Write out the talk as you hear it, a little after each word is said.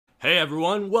Hey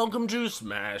everyone, welcome to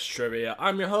Smash Trivia.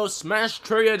 I'm your host, Smash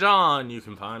Trivia John. You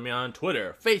can find me on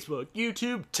Twitter, Facebook,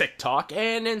 YouTube, TikTok,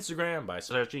 and Instagram by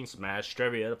searching Smash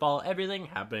Trivia to follow everything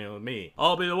happening with me.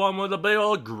 I'll be the one with the big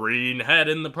old green head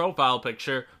in the profile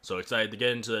picture. So excited to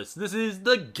get into this. This is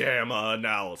the Gamma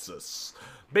Analysis.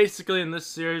 Basically, in this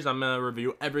series, I'm going to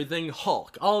review everything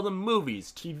Hulk, all the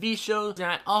movies, TV shows, and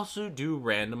I also do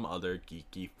random other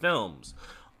geeky films.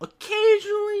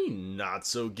 Occasionally, not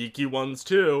so geeky ones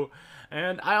too.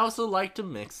 And I also like to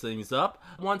mix things up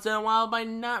once in a while by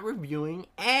not reviewing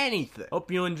anything.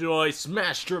 Hope you enjoy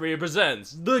Smash Trivia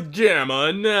Presents The Gamma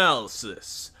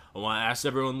Analysis. I want to ask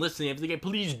everyone listening if they can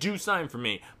please do something for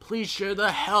me. Please share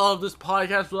the hell out of this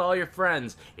podcast with all your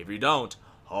friends. If you don't,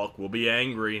 Hulk will be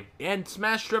angry. And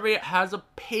Smash Trivia has a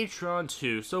Patreon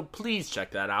too, so please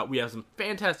check that out. We have some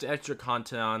fantastic extra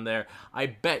content on there. I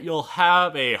bet you'll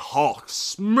have a Hulk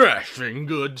smashing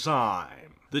good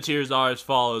time. The tiers are as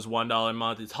follows: $1 a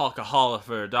month is Hulkaholic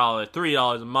for $1,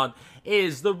 $3 a month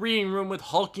is the Reading Room with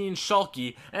Hulky and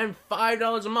Shulky, and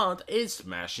 $5 a month is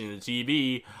Smashing the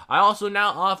TV. I also now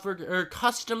offer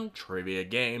custom trivia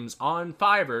games on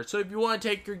Fiverr, so if you want to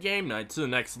take your game night to the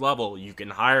next level, you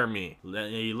can hire me.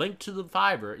 A link to the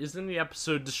Fiverr is in the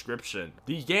episode description.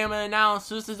 The Gamma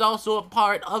Analysis is also a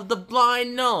part of the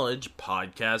Blind Knowledge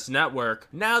Podcast Network.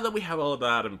 Now that we have all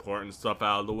that important stuff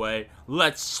out of the way,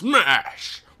 let's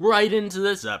smash right into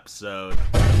this episode.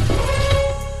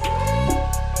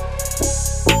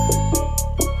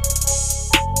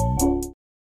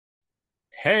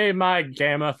 Hey, my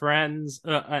Gamma friends,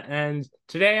 and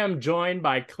today I'm joined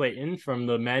by Clayton from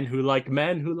the Men Who Like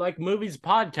Movies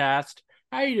podcast.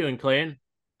 How are you doing, Clayton?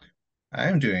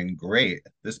 I'm doing great.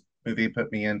 This movie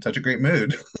put me in such a great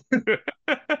mood.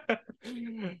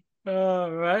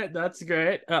 All right, that's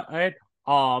great.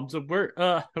 So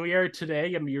we are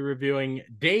today gonna be reviewing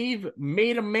Dave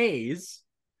Made a Maze,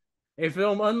 a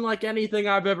film unlike anything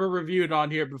I've ever reviewed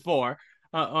on here before.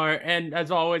 And as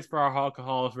always, for our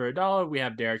alcohol for $1, we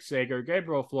have Derek Sager,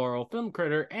 Gabriel Floral, Film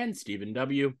Critter, and Stephen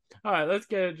W. All right, let's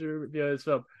get into review this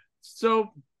film.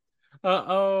 So,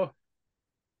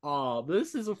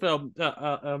 this is a film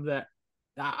that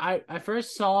I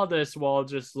first saw this while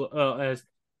just as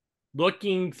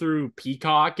looking through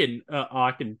Peacock and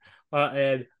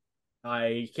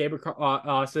I came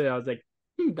across it. I was like,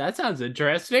 that sounds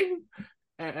interesting.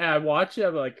 And I watched it.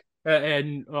 I'm like,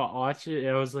 and watch it.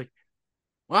 And I was like,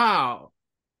 wow,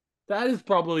 that is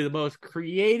probably the most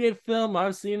creative film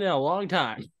I've seen in a long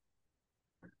time.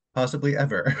 Possibly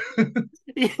ever.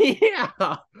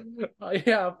 Yeah,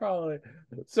 yeah, probably.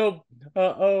 So,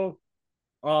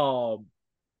 um,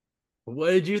 what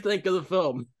did you think of the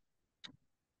film?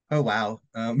 Oh wow.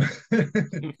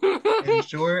 In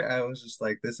short, I was just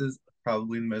like, this is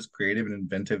probably the most creative and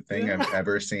inventive thing I've Yeah,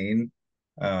 ever seen.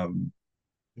 Um,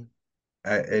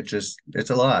 it's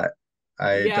a lot.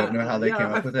 I don't know how they came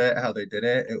yeah, up with it, how they did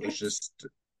it. It was just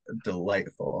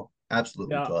delightful.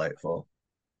 Absolutely yeah. delightful.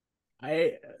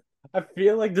 I I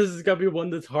feel like this is gonna be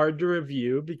one that's hard to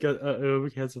review because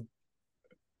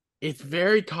it's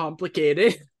very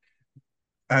complicated.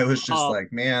 I was just Uh,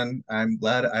 like, man, I'm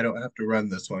glad I don't have to run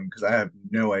this one because I have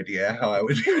no idea how I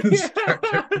would even start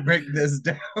to yeah, break this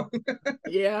down.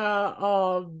 yeah.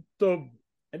 So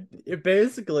it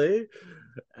basically,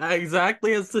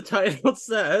 exactly as the title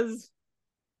says,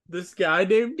 this guy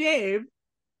named Dave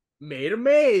made a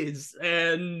maze,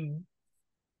 and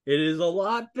it is a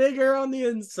lot bigger on the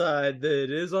inside than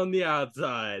it is on the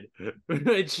outside.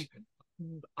 Which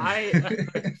I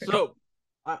so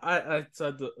I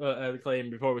said the claim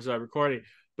before we started recording,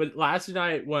 but last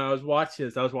night when I was watching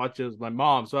this, I was watching it with my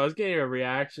mom, so I was getting a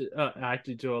reaction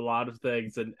actually to a lot of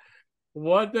things, and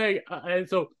one thing, and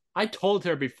so I told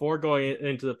her before going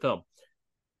into the film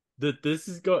that this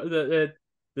is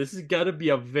gonna be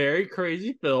a very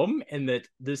crazy film, and that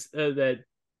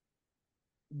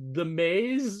the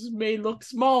maze may look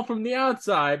small from the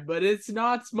outside, but it's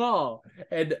not small.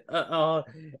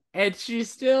 And she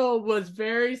still was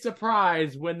very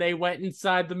surprised when they went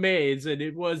inside the maze, and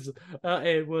it was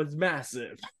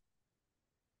massive.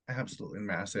 Absolutely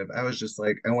massive. I was just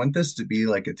like, I want this to be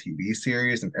like a TV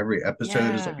series, and every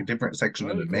episode is like a Yeah, different section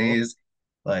of really the cool. maze.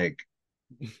 Like,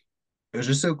 it was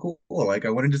just so cool. Like, I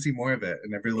wanted to see more of it.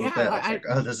 And every little Yeah, bit, I was like,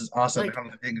 oh, this is awesome. like How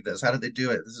did they think of this? How did they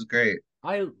do it? This is great.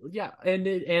 yeah,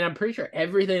 and I'm pretty sure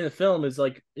everything in the film is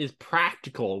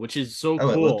practical, which is so Oh,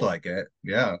 it looked cool. like it.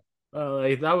 Yeah.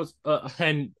 Like that was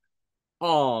and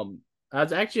I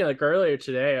was actually like earlier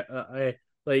today. I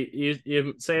like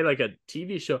you say like a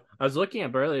TV show. I was looking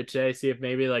up earlier today to see if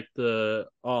maybe like the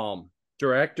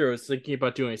director was thinking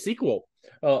about doing a sequel.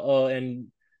 And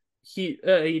he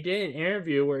did an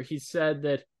interview where he said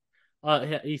that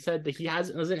he has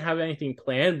doesn't have anything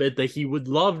planned, but that he would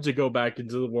love to go back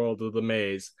into the world of the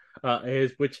maze.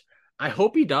 Which I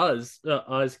hope he does,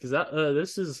 because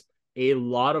this is a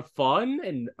lot of fun,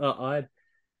 and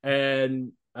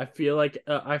I feel like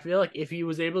if he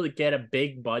was able to get a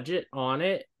big budget on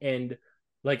it and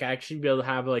like actually be able to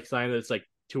have like something that's like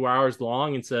 2 hours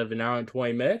long instead of an hour and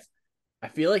 20 minutes, I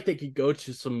feel like they could go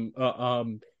to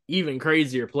some even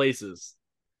crazier places.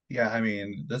 Yeah, I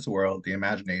mean, this world, the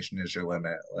imagination is your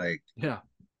limit. Like Yeah.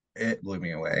 it blew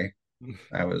me away.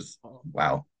 I was Oh.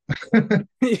 wow.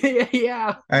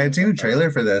 Yeah. I had seen a Uh,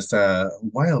 trailer for this a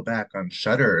while back on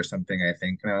Shutter or something, I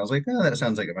think, and I was like, oh, that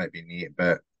sounds like it might be neat,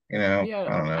 but I yeah,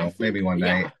 don't know, maybe one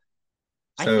night.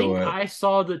 I So think I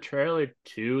saw the trailer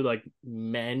too, like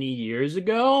many years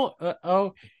ago.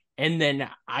 And then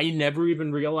I never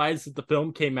even realized that the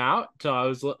film came out. So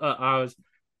I was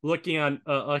looking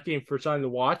for something to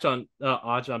watch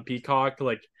on Peacock,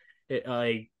 like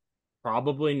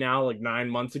probably now like 9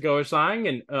 months ago or something,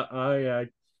 and I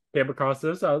came across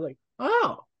this. I was like,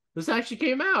 oh, this actually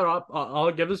came out.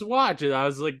 I'll give this a watch. And I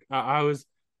was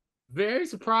very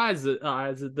surprised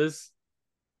that this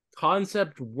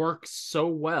concept works so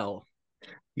well.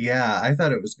 yeah, I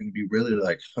thought it was going to be really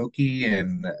like hokey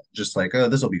and just like, oh,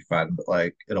 this will be fun, but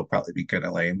like it'll probably be kind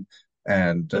of lame.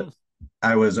 And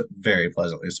I was very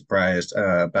pleasantly surprised.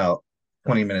 About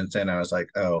 20 minutes in, I was like,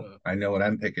 oh, I know what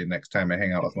I'm picking next time I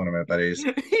hang out with one of my buddies.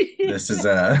 This is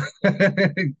gonna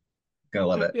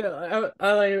love it.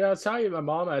 I was telling my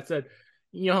mom. I said,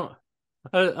 you know,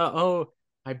 oh,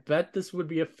 I bet this would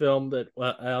be a film that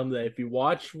if you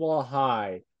watch while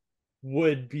high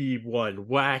would be one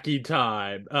wacky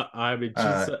time. I mean,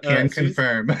 Can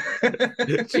confirm.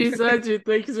 she said she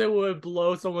thinks it would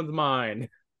blow someone's mind.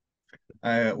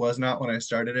 I was not when I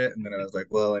started it, and then I was like,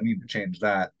 well, I need to change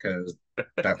that because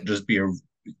that would just be a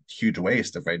huge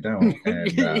waste if I don't.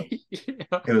 And Yeah.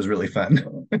 it was really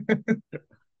fun.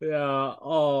 Yeah.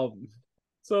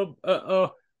 So,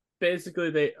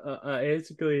 basically,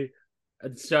 basically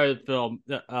at the start of the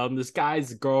film, this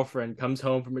guy's girlfriend comes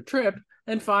home from a trip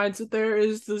and finds that there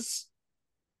is this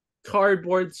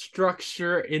cardboard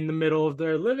structure in the middle of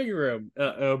their living room,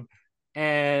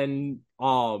 and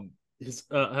his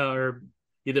her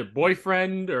either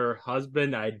boyfriend or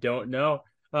husband, I don't know.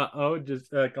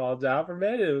 Just calls out from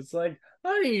it. It was like,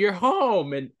 "Honey, you're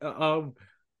home," and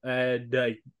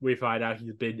we find out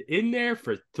he's been in there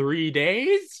for 3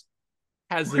 days,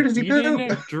 Where hasn't does he eaten poop?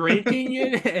 it, drinking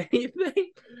it,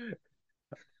 anything.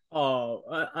 Oh,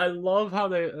 I love how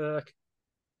they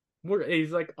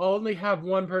he's like, only have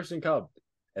one person come,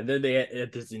 and then they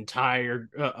had this entire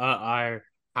our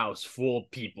house full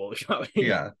of people coming.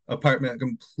 Yeah, apartment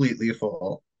completely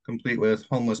full, complete with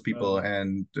homeless people Uh,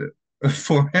 and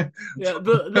foreign yeah,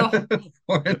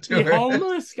 foreign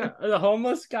tourists. the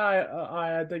homeless guy,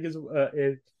 I think is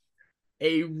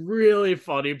a really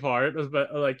funny part, but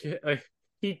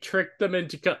he tricked them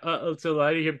into to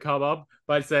letting him come up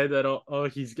by saying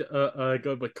that he's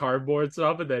good with cardboard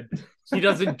stuff, and then he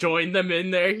doesn't join them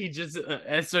in there. He just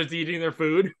starts eating their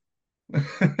food.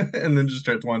 And then just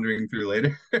starts wandering through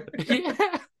later.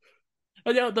 Yeah.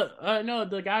 No,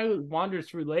 the guy who wanders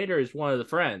through later is one of the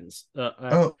friends.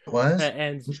 Oh, it was?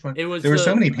 And Which one? it was There were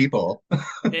so many people.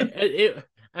 it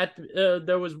at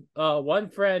there was one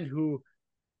friend who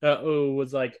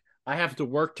was like, I have to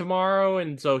work tomorrow,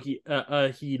 and so he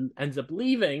ends up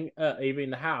leaving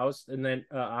the house, and then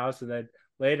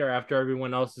later after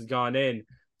everyone else has gone in,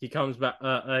 he comes back,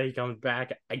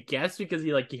 I guess because he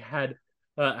had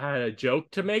a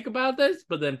joke to make about this,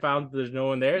 but then found there's no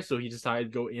one there, so he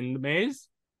decided to go in the maze.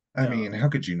 I Uh, mean, how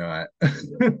could you not?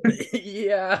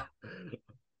 yeah.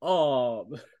 Oh,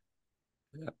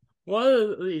 one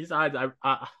of these sides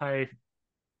I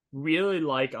really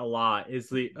like a lot is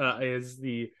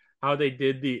the how they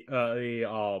did the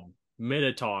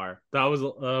Minotaur. That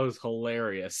was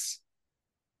hilarious.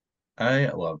 I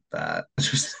love that.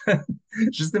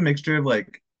 Just the mixture of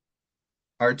like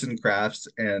arts and crafts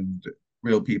and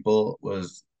real people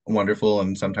was wonderful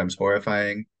and sometimes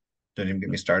horrifying. Don't even get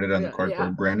me started on the Yeah,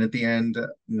 cardboard Bren at the end.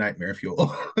 Nightmare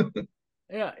fuel.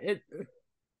 yeah. It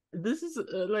this is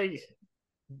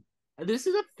this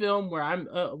is a film where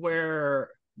where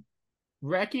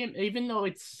Requiem, even though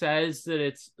it says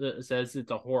it's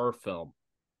a horror film,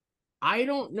 I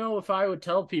don't know if I would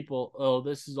tell people, oh,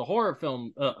 this is a horror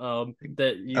film,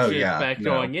 that you Oh should yeah, expect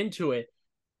no. going into it.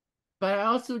 But I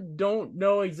also don't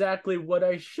know exactly what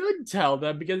I should tell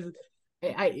them because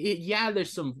yeah,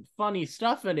 there's some funny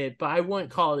stuff in it, but I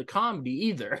wouldn't call it a comedy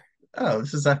either. Oh,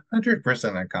 this is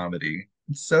 100% a comedy.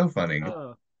 It's so funny.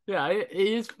 Uh, Yeah, it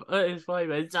is. It's funny,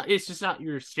 but it's not. It's just not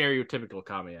your stereotypical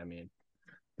comedy. I mean,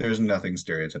 There's nothing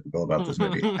stereotypical about this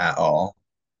movie at all.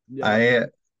 yeah. I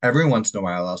every once in a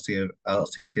while I'll see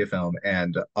a film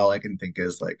and all I can think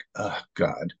is like, oh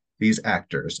God, these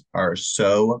actors are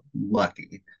so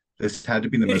lucky. This had to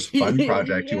be the most fun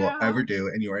project you will Yeah. ever do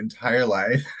in your entire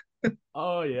life.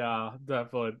 Oh yeah,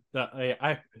 definitely.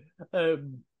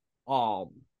 Um, um,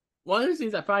 one of the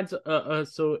things I find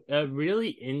really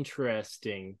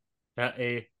interesting,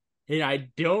 a and I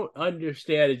don't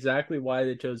understand exactly why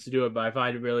they chose to do it, but I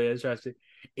find it really interesting,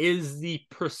 is the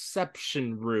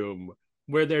perception room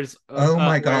where there's Oh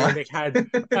my where God. they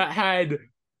had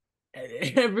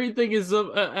everything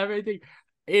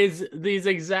is these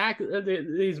exact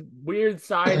these weird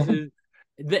sizes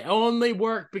that only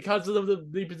work because of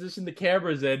the position the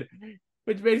camera's in,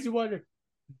 which makes you wonder,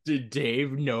 did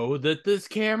Dave know that this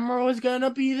camera was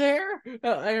gonna be there?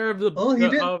 Well, he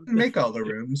didn't make all the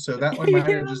rooms, so that one might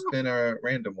Yeah. have just been a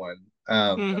random one.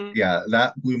 Hmm. Yeah,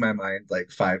 that blew my mind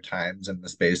like 5 times in the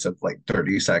space of like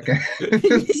 30 seconds.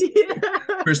 Yeah.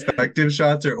 Perspective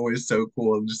shots are always so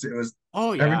cool. And just it was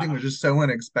Oh everything yeah. was just so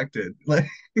unexpected. Like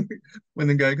when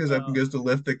the guy goes up and Uh, goes to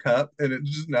lift the cup and it's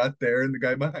just not there, and the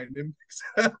guy behind him picks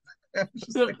it up. I was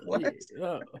just like, what?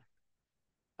 uh,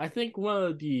 I think one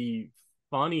of the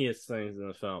funniest things in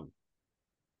the film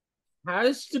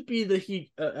has to be that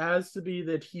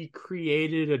he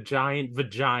created a giant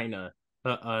vagina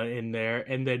in there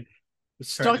and then Tried to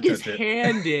stuck his touch it.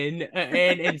 hand in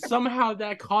and somehow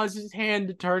that caused his hand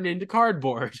to turn into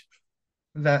cardboard.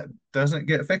 That doesn't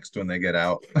get fixed when they get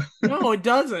out. No, it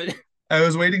doesn't. I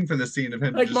was waiting for the scene of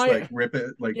him to Like just like my rip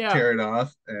it, like yeah, tear it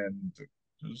off, and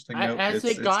just think, nope, it's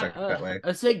stuck that way.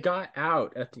 as it got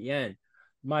out at the end,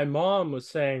 my mom was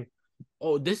saying,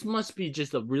 "Oh, this must be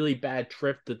just a really bad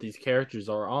trip that these characters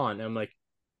are on." And I'm like,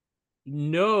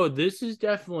 no, this is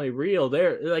definitely real.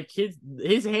 There, like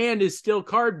his hand is still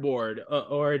cardboard,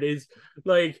 or it is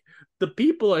like the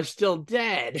people are still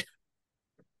dead.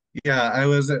 Yeah, I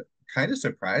was kind of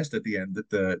surprised at the end that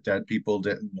the dead people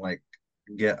didn't like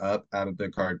get up out of the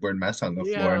cardboard mess on the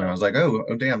floor, and I Yeah, was like, oh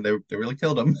damn, they really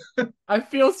killed him. I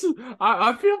feel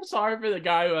sorry for the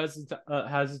guy who has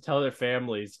to tell their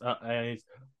families, and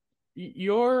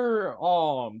your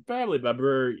family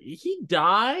member he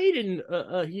died in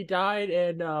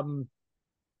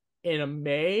a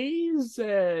maze,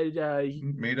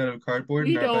 and Made out of cardboard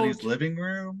in we our buddy's don't living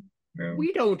room. No.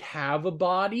 we don't have a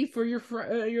body for your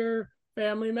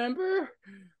family member.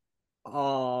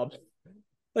 Um,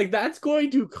 like that's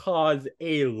going to cause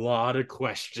a lot of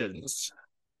questions.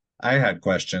 I had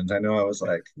questions. I know I was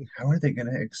like, how are they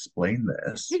gonna explain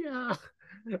this? Yeah.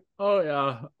 Oh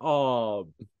yeah.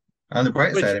 On the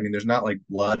bright side, Which I mean, there's not like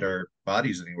blood or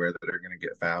bodies anywhere that are gonna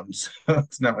get found, so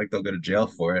it's not like they'll go to jail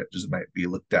for it. Just might be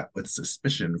looked at with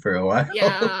suspicion for a while.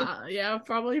 yeah,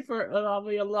 probably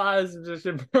a lot of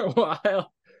position for a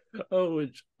while. Oh,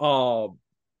 which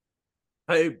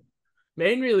I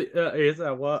main really is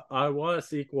that what I want a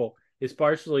sequel is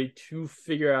partially to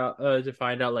figure out to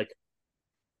find out like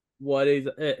what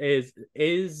is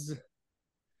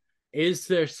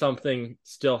there something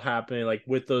still happening like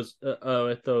with those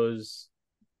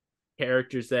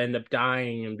characters that end up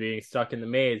dying and being stuck in the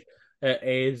maze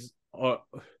is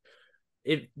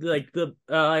if like the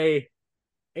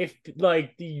if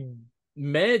like the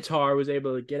Minotaur was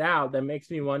able to get out, that makes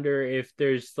me wonder if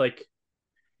there's like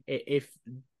if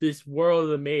this world of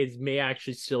the maze may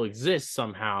actually still exist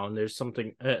somehow, and there's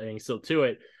something still to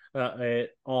it. But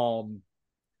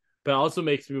also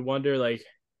makes me wonder like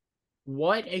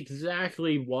what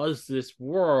exactly was this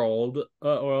world?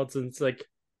 Or since like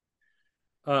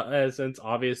since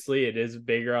obviously it is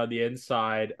bigger on the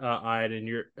inside, and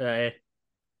you're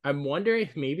I'm wondering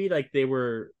if maybe like they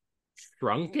were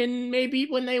shrunken maybe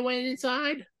when they went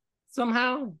inside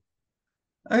somehow.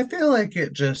 I feel like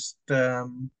it just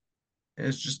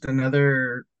is just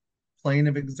another plane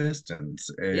of existence.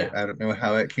 Yeah. I don't know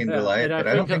how it came to Yeah. life, And I but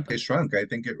I don't think think they shrunk. I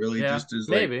think it really yeah, just is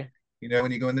like, maybe.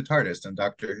 when you go in the TARDIS on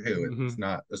Doctor Who, Hmm. it's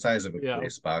not the size of a Yeah.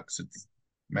 police box, it's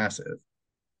massive.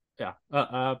 Yeah.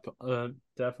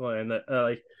 Definitely. And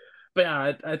like but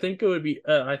yeah, I think it would be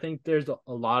I think there's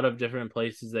a lot of different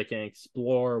places they can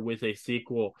explore with a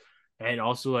sequel and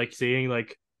also like seeing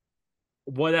like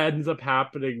what ends up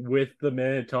happening with the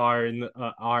Minotaur and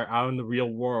are out in the real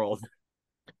world.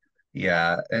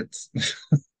 Yeah, it's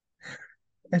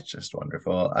just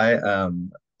wonderful. I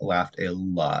laughed a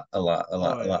lot, a lot, a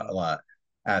lot, Oh a lot, yeah. a lot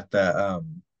at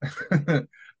the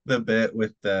the bit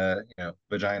with the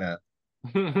vagina.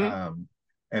 Um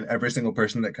and every single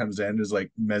person that comes in is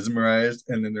like mesmerized,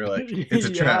 and then they're like, "It's a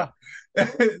trap." Yeah,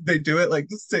 They do it like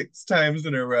 6 times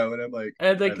in a row, and I'm like,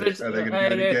 and like "Are they there's are they going to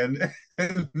do and it it again?"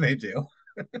 And they do.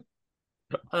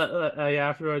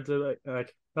 afterwards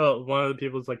oh, one of the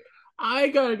people's like, I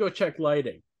gotta go check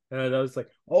lighting, and I was like,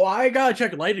 oh, I gotta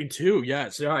check lighting too.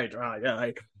 Yes, right, right, yeah,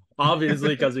 like, obviously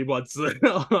because he wants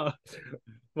to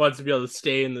wants to be able to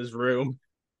stay in this room.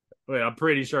 I mean, I'm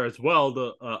pretty sure as well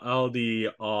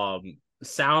the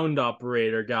sound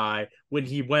operator guy, when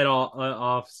he went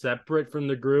off separate from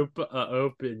the group,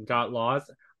 and got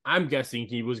lost. I'm guessing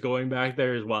he was going back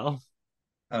there as well.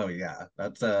 Oh yeah,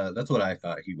 that's what I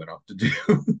thought he went off to do.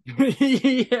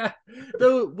 Yeah.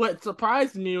 Though what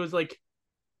surprised me was like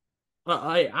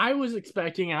I was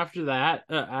expecting after that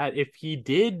if he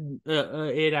did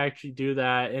it actually do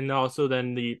that, and also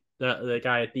then the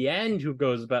guy at the end who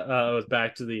goes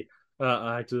back to the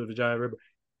vagina river,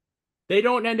 they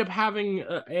don't end up having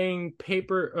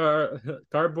paper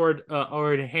cardboard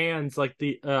or hands like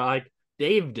the like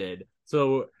Dave did.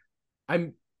 So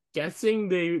I'm guessing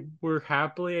they were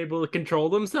happily able to control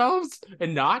themselves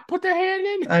and not put their hand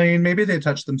in. I mean, maybe they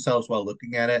touched themselves while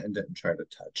looking at it and didn't try to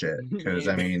touch it. Because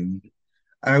I Maybe. mean,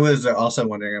 I was also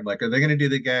wondering, I'm like, are they going to do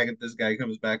the gag if this guy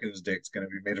comes back and his dick's going to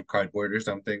be made of cardboard or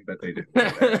something? But they didn't go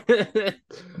there.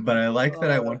 But I like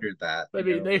that I uh, wondered that. I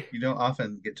mean, You don't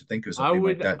often get to think of I something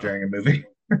like would, that during a movie.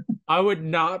 I would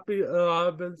not be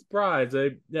been surprised.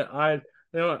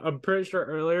 I'm pretty sure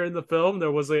earlier in the film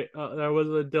there was a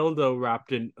dildo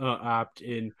wrapped in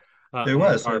There cardboard.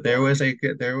 was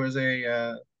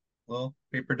a little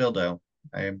paper dildo.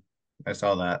 I I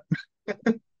saw that.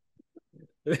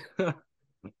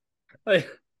 Like,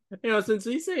 since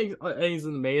these things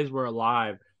in the maze were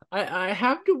alive, I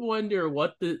have to wonder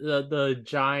what the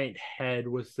giant head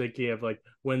was thinking of, like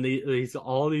when these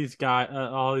all these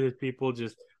people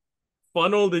just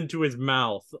funneled into his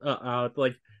mouth out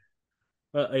like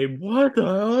what the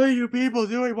hell are you people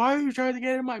doing? Why are you trying to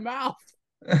get in my mouth?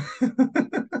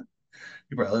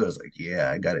 He probably was like, "Yeah,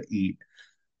 I gotta eat."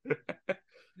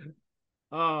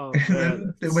 Oh And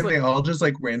man, then it's when they like, all just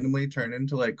like randomly turn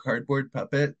into like cardboard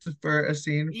puppets for a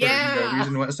scene for no yeah,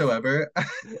 reason whatsoever.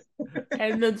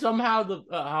 and then somehow the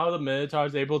how the Minotaur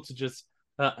is able to just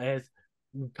as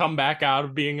come back out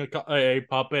of being a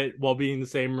puppet while being in the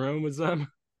same room as them.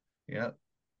 Yep,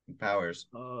 powers,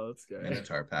 Oh, that's great.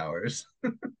 Minotaur powers.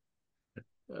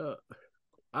 Uh,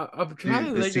 I'm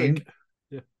trying Dude, to think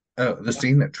like, yeah, the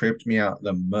scene that tripped me out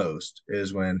the most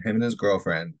is when him and his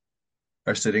girlfriend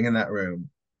are sitting in that room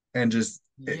and just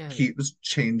it yeah, keeps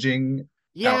changing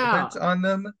yeah. outfits on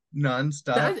them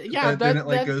nonstop, but then it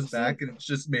like That goes scene. back and it's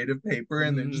just made of paper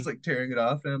and they're just Mhm. like tearing it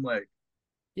off and I'm like,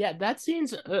 Yeah, that scene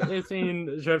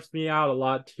trips me out a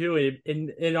lot too.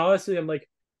 And honestly, I'm like,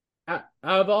 out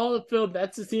of all the film,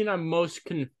 that's the scene I'm most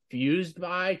confused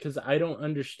by because I don't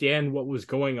understand what was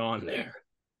going on there.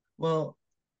 well,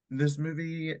 this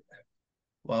movie,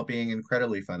 while being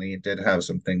incredibly funny, it did have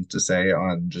some things to say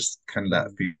on just kind of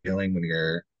that Mm. feeling when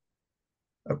you're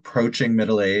approaching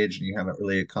middle age and you haven't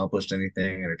really accomplished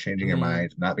anything and are changing your Mm.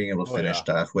 mind, not being able to Oh finish yeah.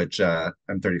 stuff, which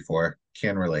I'm 34,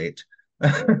 can relate.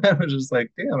 I was just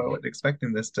like, damn, I wasn't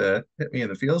expecting this to hit me in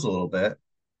the feels a little bit.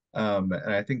 And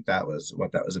I think that was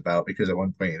what that was about because at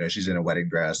one point, she's in a wedding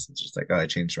dress. It's just like, oh, I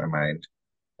changed my mind.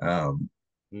 Um,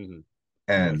 Hmm.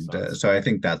 That makes and sense. so I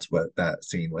think that's what that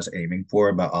scene was aiming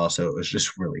for, but also it was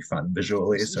just really fun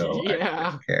visually, so I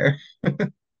Yeah. didn't care.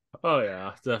 Oh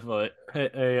yeah, definitely.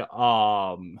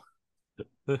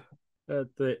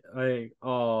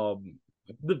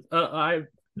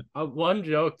 The one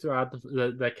joke throughout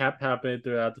that kept happening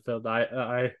throughout the film.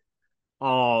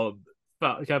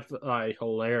 Kept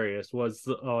hilarious was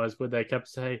when they kept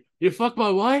saying, "You fuck my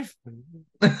wife."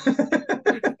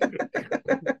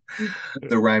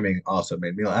 The rhyming also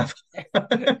made me laugh.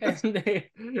 and they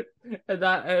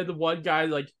and the one guy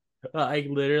like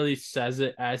literally says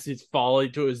it as he's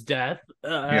falling to his death.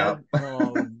 Yeah.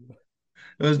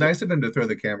 It was nice of him to throw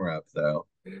the camera up, though.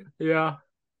 Yeah.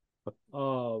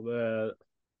 Oh man,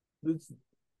 this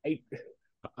I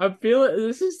I feel it.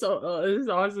 This is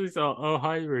honestly so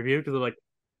high review because I'm like,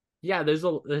 yeah, there's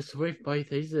so many funny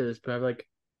things to this, but I'm like,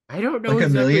 I don't know Like a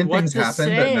exactly million what things to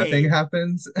happen, but nothing say.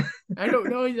 happens. I don't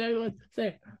know exactly what to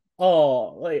say.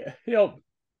 Oh, like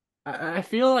I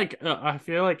feel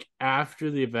like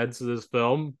after the events of this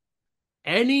film,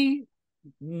 any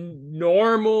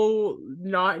normal,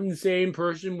 not insane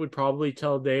person would probably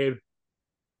tell Dave,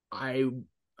 I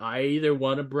I either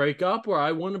want to break up or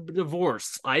I want to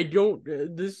divorce. I don't.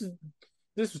 This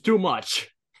is too much.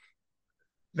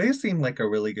 they seem like a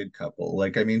really good couple.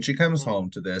 Like, I mean, she comes Mm. home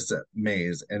to this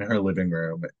maze in her living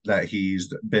room that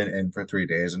he's been in for 3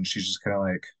 days, and she's just kind of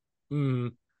like,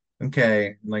 Mm. okay.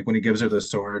 And like when he gives her the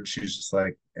sword, she's just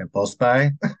like, impulse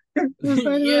buy. It's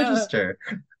not to Yeah. register.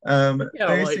 Yeah,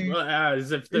 like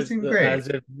as if They this, seem great. as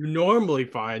if you normally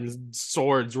find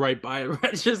swords right by a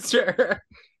register.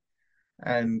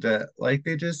 And like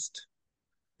they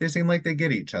seem like they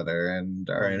get each other and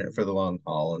are in it Mm. for the long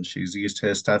haul. And she's used to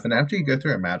his stuff. And after you go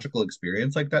through a magical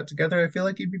experience like that together, I feel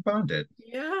like you'd be bonded.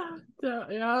 Yeah,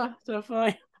 yeah,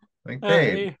 definitely. Like,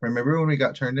 babe, Uh, remember when we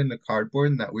got turned into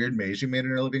cardboard in that weird maze you made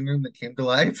in our living room that came to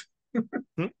life?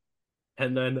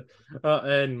 and then,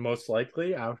 and most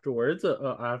likely it's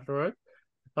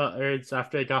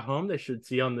after I got home. They should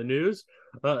see on the news.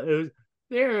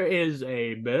 There is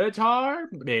a minotaur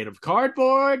made of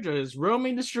cardboard just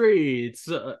roaming the streets.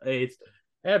 It's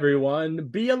everyone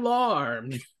be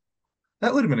alarmed.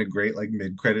 That would have been a great like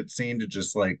mid-credit scene to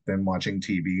just like them watching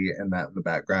TV and that in the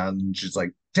background and she's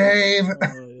like, Dave.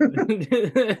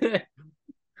 Yeah.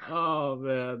 Oh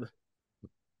man.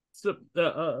 So,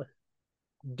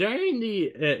 during the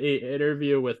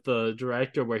interview with the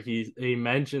director, where he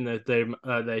mentioned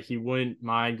that he wouldn't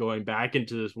mind going back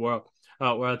into this world,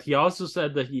 he also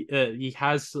said that he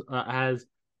has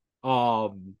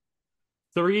um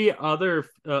he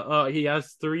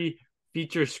has three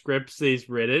feature scripts he's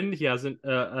written. He hasn't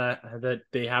that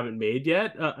they haven't made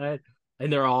yet, and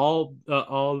they're all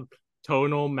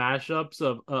tonal mashups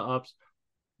of ups.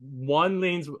 One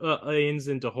leans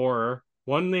into horror,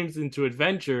 one leans into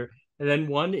adventure, and then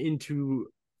one into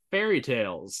fairy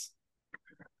tales.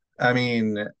 I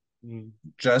mean, Mm.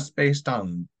 just based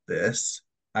on this,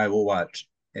 I will watch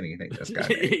anything this guy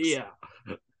makes. Yeah.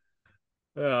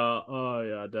 Yeah. Oh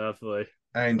yeah, definitely.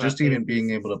 And just It even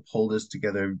being is. able to pull this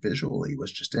together visually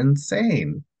was just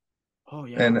insane. Oh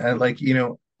yeah. And like,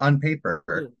 on paper,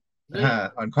 Yeah.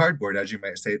 on cardboard, as you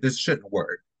might say, this shouldn't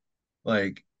work.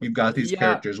 Like, you've got these Yeah.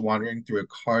 characters wandering through a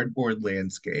cardboard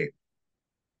landscape.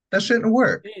 That shouldn't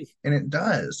work. It is. And it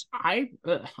does. I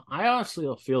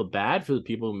honestly feel bad for the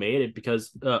people who made it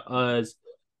because as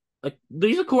like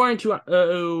these according to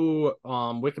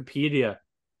Wikipedia,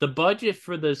 the budget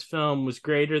for this film was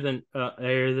greater than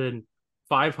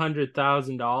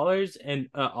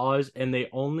 $500,000 and they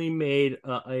only made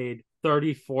a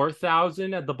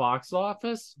 34,000 at the box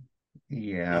office. And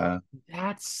Yeah.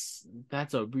 that's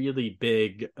a really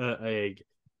big a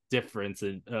difference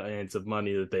in of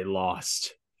money that they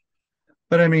lost.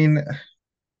 But I mean,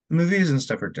 movies and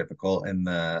stuff are difficult in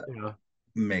the Yeah.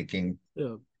 making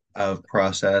Yeah. of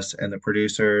process and the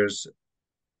producers.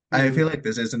 I Mm. feel like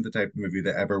this isn't the type of movie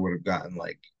that ever would have gotten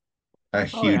like a Oh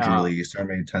huge yeah. release or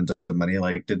made tons of money.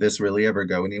 Like, did this really ever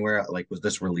go anywhere? Like, was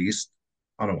this released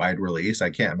on a wide release? I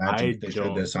can't imagine I if they showed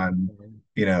don't. this on,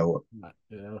 you know,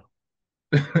 Yeah.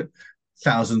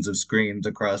 thousands of screens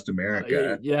across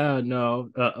America. Yeah. No.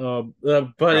 But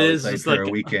it Probably is played just for a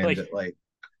weekend like at like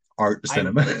art I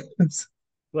cinemas.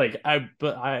 but I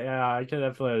can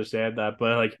definitely understand that.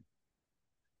 But like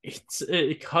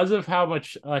because of how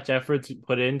much effort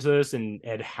put into this and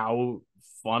how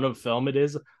fun of film it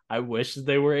is. I wish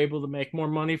they were able to make more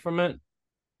money from it.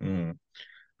 Mm.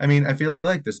 I mean, I feel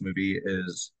like this movie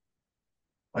is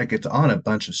like it's on a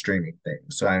bunch of streaming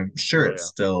things, so I'm sure Oh it's yeah.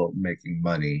 still making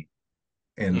money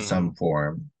in Hmm. some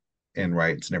form in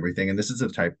rights and everything. And this is the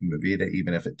type of movie that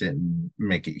even if it didn't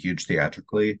make it huge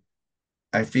theatrically,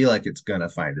 I feel like it's gonna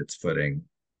find its footing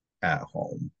at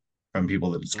home from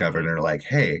people that discovered and Hmm. are like,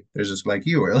 hey, there's this like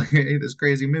you were like, hey, this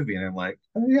crazy movie. And I'm like,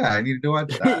 oh yeah, I needed to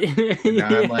watch that. And now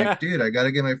I'm like, Yeah. dude, I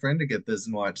gotta get my friend to get this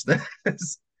and watch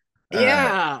this. Uh,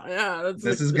 Yeah. Yeah. That's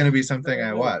this like is gonna be something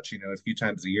I watch, a few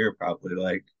times a year, probably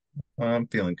like, well, I'm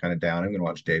feeling kind of down. I'm gonna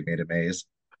watch Dave Made a Maze.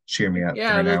 Cheer me up for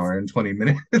yeah. an hour and 20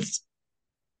 minutes.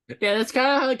 Yeah. That's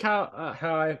kind of like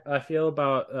how I feel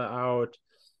about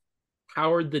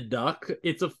Howard the Duck.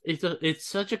 It's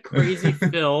such a crazy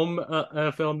film,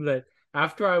 a film that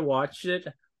after I watched it,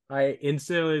 I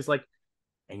instantly was like,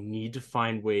 I need to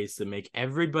find ways to make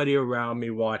everybody around me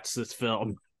watch this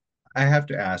film. I have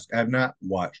to ask, I've not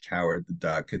watched Howard the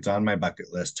Duck. It's on my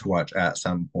bucket list to watch at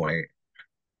some point.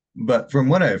 But from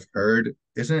what I've heard,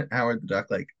 isn't Howard the Duck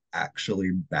like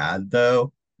actually bad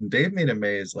though? Dave Made a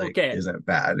Maze like Okay, isn't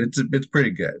bad. It's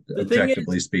pretty good, the thing is,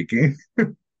 objectively speaking.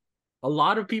 a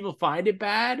lot of people find it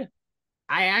bad.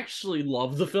 I actually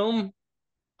love the film.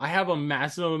 I have a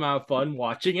massive amount of fun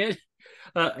watching it.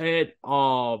 And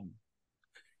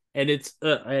and it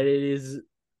is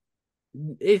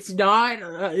it's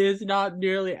not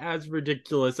nearly as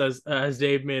ridiculous as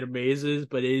Dave Made Amazes,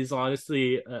 but it is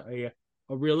honestly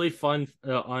a really fun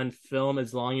on film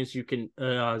as long as you can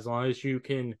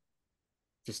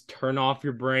just turn off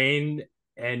your brain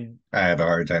and I have a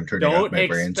hard time turning off don't my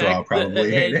brain, so I'll expect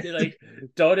probably hate and it. like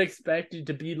don't expect it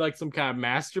to be like some kind of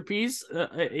masterpiece.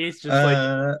 It's just like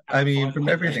I have mean, fun from with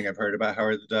it. everything I've heard about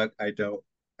Howard the Duck, I don't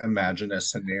imagine a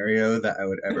scenario that I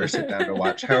would ever sit down to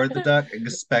watch Howard the Duck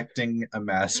expecting a Yeah,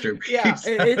 masterpiece.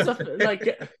 it's a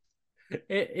like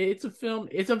it's a film.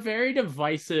 It's a very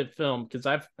divisive film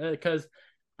because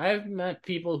I've met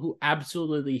people who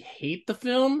absolutely hate the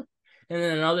film, and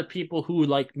then other people who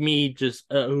like me just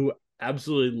who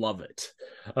absolutely love it.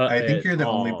 I think It you're the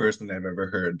only all. person I've ever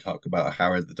heard talk about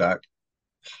Howard the Duck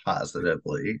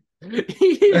positively.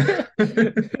 Yeah.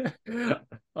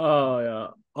 Oh yeah.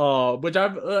 Oh, which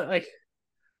I've like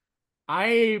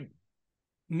I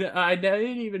I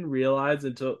didn't even realize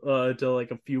until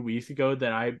like a few weeks ago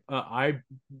that I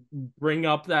bring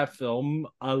up that film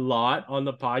a lot on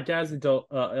the podcast until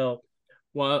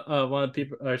one of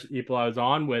the people I was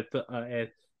on with and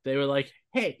they were like,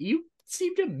 "Hey, you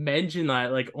seem to mention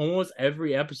that like almost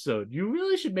every episode. You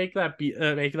really should make that be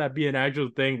an actual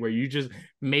thing where you just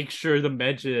make sure to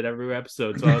mention it every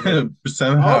episode." So I was like,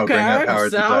 Somehow bring up "Okay,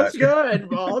 Howard the sounds Duck.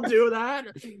 good. I'll do that."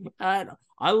 And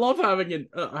I love having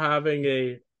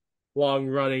a long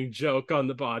running joke on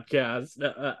the podcast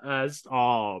as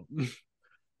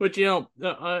but you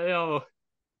know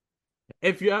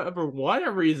if you ever want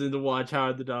a reason to watch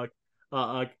Howard the Duck,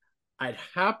 I'd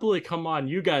happily come on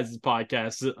you guys'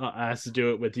 podcast as to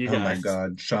do it with you Oh my guys.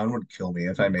 God, Sean would kill me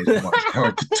if I made him watch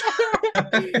Howard the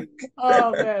Duck.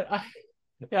 Oh man,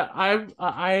 yeah,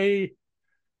 I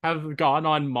have gone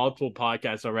on multiple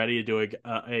podcasts already doing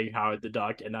a Howard the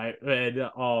Duck, and on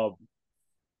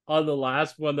the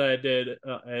last one that I did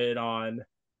and on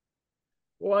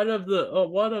one of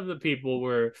the people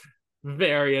were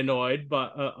very annoyed,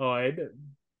 but annoyed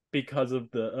because of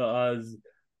the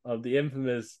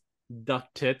infamous duck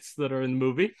tits that are in the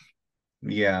movie.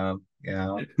 Yeah,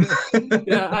 yeah.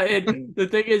 Yeah, and the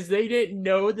thing is, they didn't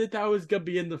know that that was gonna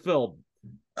be in the film,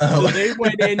 so Oh, they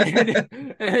went in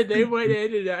and they went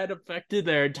in and that affected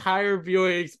their entire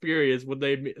viewing experience when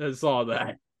they saw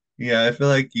that. yeah, I feel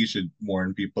like you should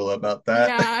warn people about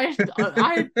that.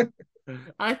 Yeah,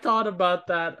 I thought about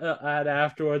that and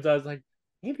afterwards. I was like,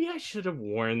 maybe I should have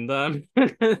warned them.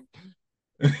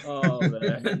 Oh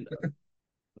man.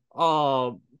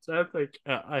 So I think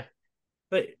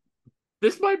like,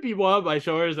 this might be one of my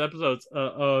shortest episodes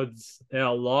in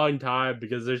a long time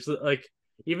because there's like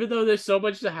even though there's so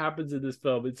much that happens in this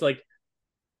film, it's like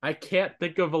I can't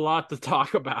think of a lot to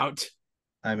talk about.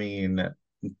 I mean,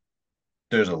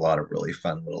 there's a lot of really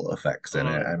fun little effects in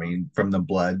it. I Yeah. mean, from the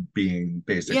blood being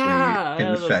basically Yeah,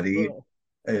 confetti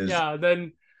is yeah.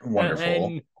 Then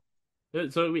wonderful.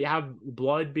 and so we have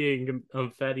blood being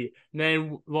confetti. And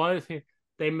then one of the things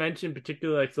they mentioned,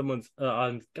 particularly like someone's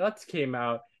on guts came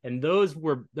out, and those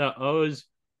were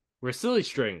silly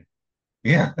string.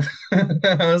 Yeah.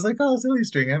 I was like, oh, silly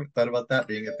string. I haven't thought about that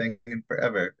being a thing in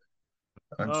forever.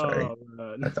 I'm sorry. Oh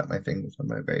man. I thought my thing was on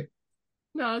my right.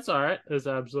 No, it's all right. It's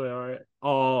absolutely all right.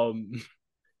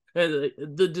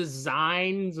 The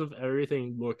designs of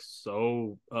everything look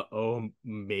so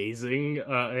amazing.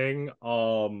 It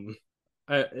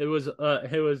was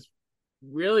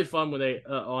really fun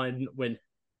when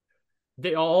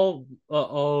they all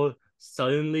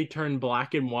suddenly turned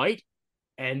black and white,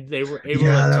 and they were able to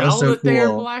Yeah, that was tell so that they're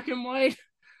cool. black and white.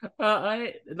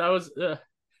 I that was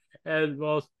and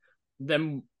well,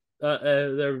 then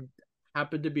there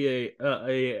happened to be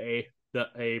a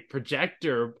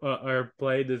projector or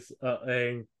played this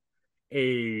a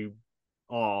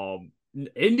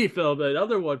indie film,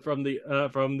 another one from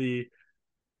the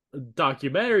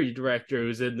documentary director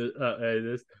who's in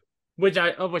this, which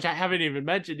I haven't even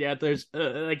mentioned yet. There's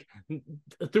like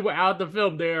throughout the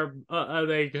film there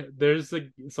like there's like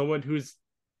someone who's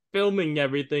filming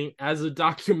everything as a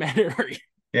documentary.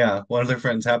 Yeah, one of their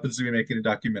friends happens to be making a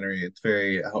documentary. It's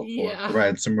very helpful and Yeah,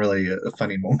 provides some really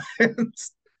funny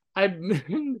moments. I.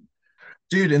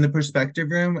 Dude, in the perspective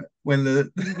room, when the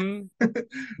Mhm.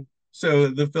 so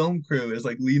the film crew is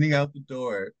like leaning out the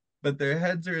door, but their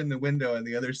heads are in the window on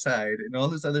the other side, and all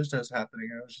this other stuff's happening.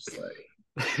 I was just like,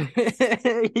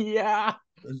 Yeah.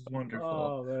 this is wonderful.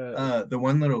 Oh man. The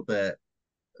one little bit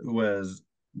was,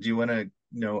 do you want to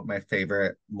know what my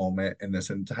favorite moment in this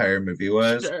entire movie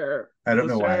was? Sure. I don't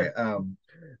know why. Sure.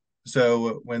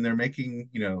 So when they're making,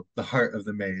 the heart of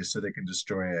the maze so they can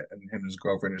destroy it, and him and his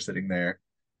girlfriend are sitting there,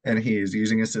 and he's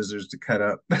using his scissors to cut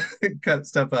up, cut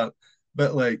stuff up,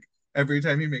 but like every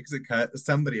time he makes a cut,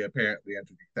 somebody apparently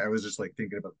underneath. I was just like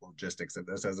thinking about the logistics of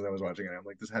this as I was watching it. I'm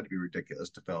like, this had to be ridiculous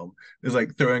to film. It was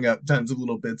like throwing up tons of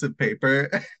little bits of paper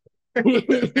with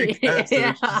every cut. So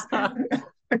Yeah. it's just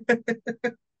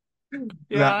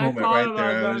Yeah, that I moment thought right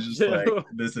there. about I was that just like, too.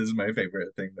 this is my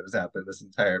favorite thing that has happened this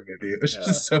entire movie. It was Yeah.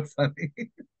 just so funny.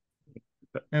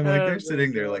 And like Oh they're my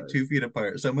sitting there like god. 2 feet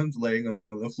apart. Someone's laying on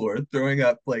the floor, throwing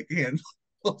up like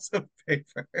handfuls of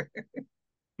paper.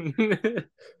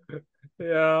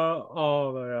 Yeah.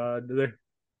 Oh my god.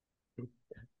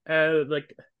 And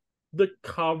like the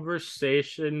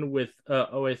conversation with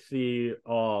the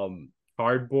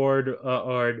cardboard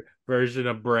or version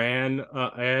of Bran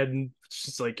and it's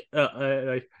just like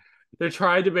they're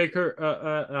trying to make her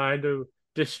kind of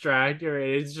distract her,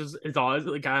 and it's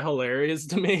honestly kind of hilarious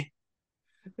to me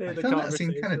I in the found that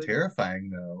scene kind of conversation. terrifying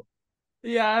though.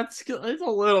 Yeah, it's a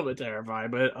little bit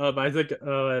terrifying, but I think at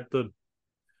the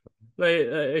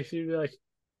like she'd be like,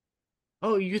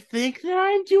 "Oh, you think that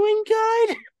I'm doing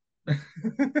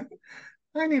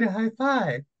I need a high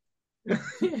five.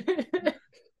 good?"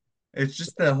 It's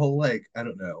just the whole like I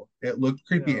don't know. It looked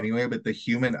creepy Yeah. anyway, but the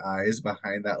human eyes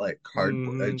behind that like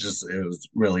cardboard, Hmm. it was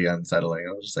really unsettling.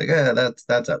 I was just like,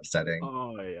 that's upsetting.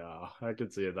 Oh yeah, I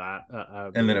could see that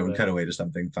And then it being would cut there. away to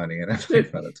something funny, and I'm like,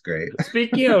 oh, that's great.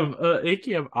 Speaking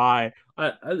of eye,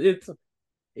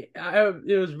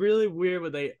 it was really weird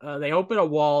when they open a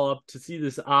wall up to see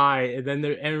this eye, and then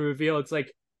the end reveal it's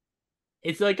like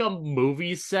a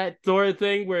movie set sort of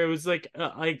thing where it was like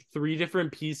three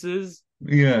different pieces.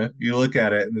 Yeah, you look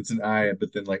at it and it's an eye,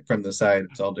 but then like from the side,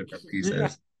 it's all different Yeah.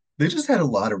 pieces. They just had a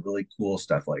lot of really cool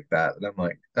stuff like that, and I'm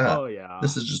like, Oh yeah.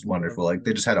 this is just wonderful. Like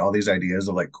they Definitely. just had all these ideas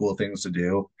of like cool things to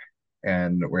do,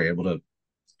 and we're able to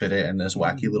fit it in this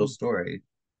wacky little Mhm. story.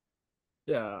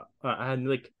 Yeah, and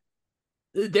like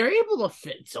they're able to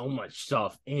fit so much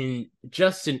stuff in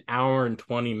just an hour and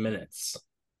 20 minutes.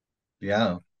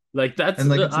 Yeah. Like And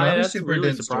like it's not a that's super really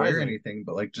dense story or surprising. anything,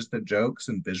 but like just the jokes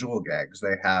and visual gags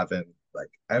they have in like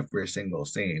every single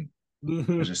scene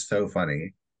is Yeah, just so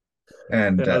funny.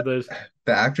 And there's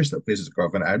the actress that plays his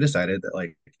girlfriend, I've decided that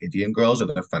like Indian girls are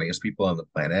the funniest people on the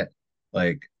planet.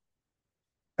 Like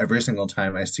every single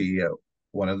time I see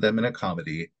one of them in a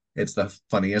comedy, it's the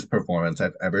funniest performance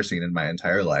I've ever seen in my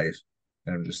entire life.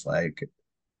 And I'm just like,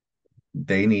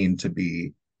 they need to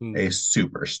be hmm. a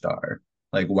superstar.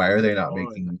 Like, why are they not Oh yeah.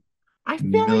 making I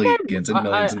feel like millions and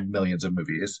millions I and millions of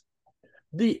movies?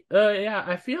 the yeah,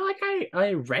 I feel like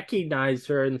I recognize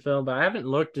her in the film, but I haven't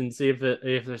looked and see if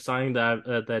there's something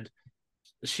that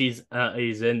she's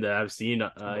is in that I've seen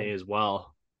as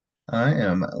well. I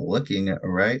am looking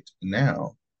right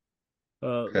now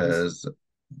This because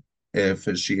if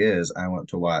she is, I want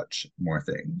to watch more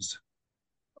things.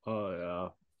 oh yeah.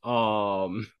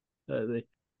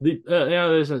 Yeah,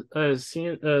 there's a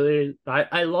scene.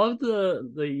 I love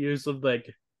the use of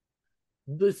like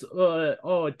this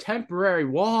temporary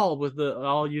wall with the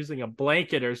all using a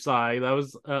blanket or something.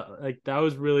 That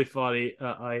was really funny.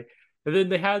 I and then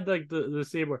they had like the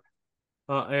scene where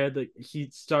and he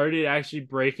started actually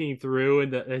breaking through,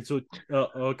 and so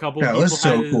a couple That was people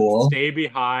had so to cool. stay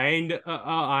behind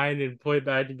and put it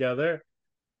back together.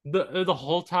 The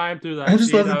whole time through I that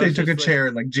just scene, love I that they was took a just like, chair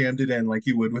and like jammed it in like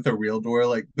you would with a real door,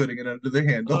 like putting it under the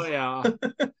handle. oh yeah.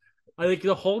 I think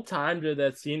the whole time through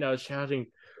that scene, I was shouting,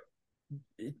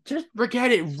 just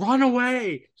forget it, run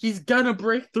away. He's gonna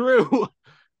break through.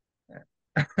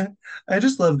 I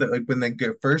just love that like when they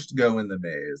first go in the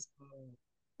maze,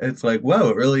 it's like, whoa,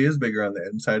 it really is bigger on the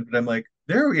inside. But I'm like,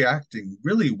 they're reacting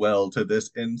really well to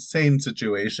this insane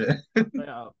situation.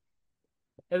 Yeah.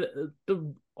 And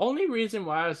the only reason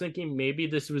why I was thinking maybe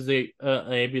this was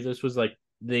like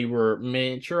they were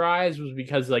miniaturized was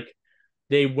because like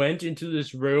they went into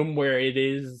this room where it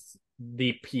is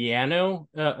the piano,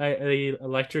 a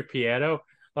electric piano.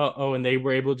 Oh, and they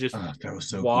were able to just Oh, that was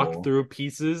so walk cool. through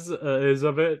pieces is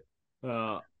of it.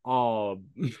 Um,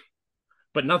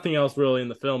 but nothing else really in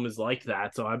the film is like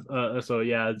that. So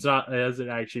yeah, it doesn't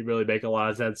actually really make a lot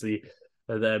of sense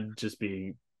them just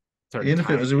being sort of Even if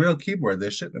it was a tiny. real keyboard, they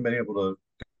shouldn't have been able to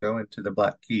go into the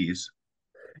black keys.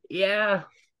 Yeah.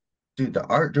 Dude, the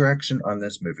art direction on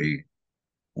this movie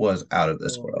was out of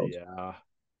this Oh world. yeah.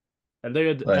 And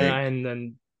they Like, and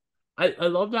then I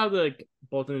loved how like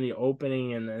both in the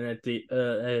opening and then at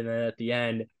the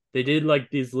end they did like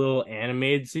these little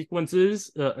animated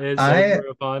sequences. That was I,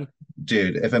 real fun.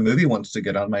 dude, if a movie wants to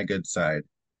get on my good side,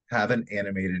 have an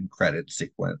animated credit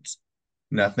sequence.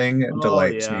 Nothing Oh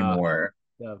delights me yeah, more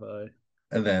definitely.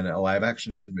 than a live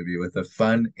action movie with a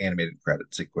fun animated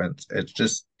credit sequence. It's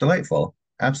just delightful.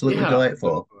 Absolutely Yeah,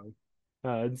 delightful. definitely.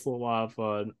 It's a lot of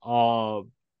fun.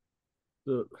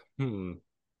 Uh, hmm.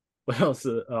 What else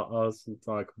to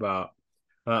talk about?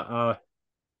 Uh,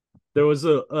 there was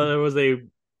a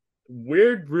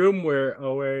weird room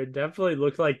where it definitely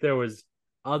looked like there was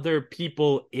other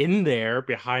people in there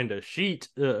behind a sheet.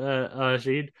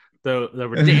 Though they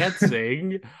were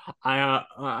dancing.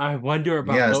 I wonder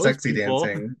about Yeah, those sexy people.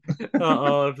 dancing.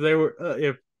 If they were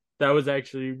if that was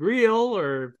actually real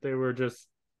or if they were just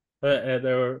they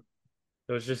were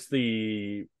it was just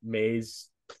the maze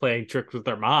playing tricks with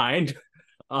their mind.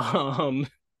 Um,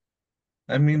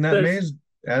 I mean, that there's maze,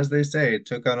 as they say,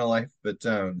 took on a life of its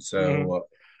own. mm, So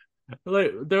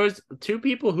like there was two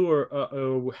people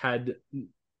who had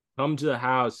come to the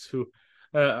house who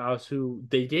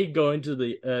they did go into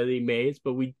the maze,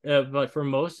 but we but for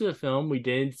most of the film we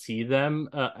didn't see them.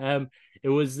 It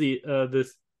was the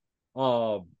this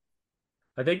um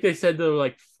I think they said they were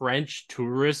like French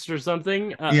tourists or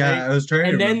something. yeah, I was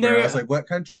trying to And then remember. I was there like, what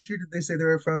country did they say they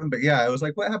were from? But yeah, I was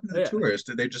like, what happened to the uh, tourists?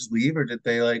 Did they just leave or did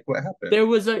they like what happened? there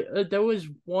was there was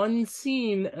one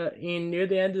scene in near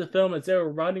the end of the film as they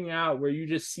were running out where you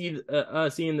just see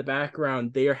in the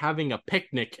background they are having a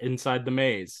picnic inside the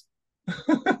maze.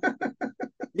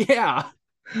 Yeah.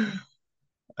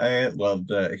 I loved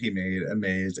that he made a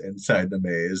maze inside the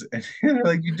maze. And you're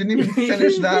like, you didn't even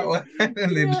finish that one. And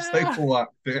they just like Yeah.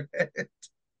 walked through it.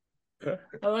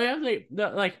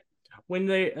 Like when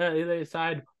they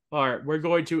decide, all right, we're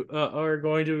going to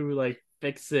like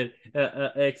fix it,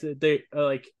 exit. They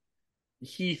like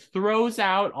he throws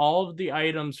out all of the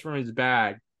items from his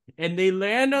bag, and they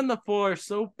land on the floor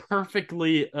so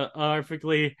perfectly,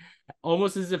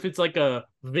 almost as if it's like a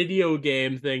video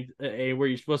game thing where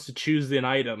you're supposed to choose an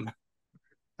item.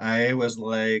 I was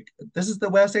like, this is the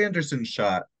Wes Anderson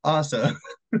shot. Awesome.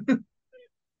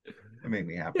 It made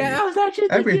me Yeah, happy. I was actually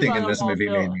thinking Everything about in the this whole movie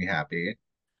made film. me happy.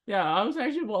 Yeah, I was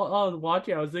actually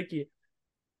watching. I was thinking,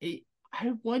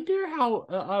 I wonder how.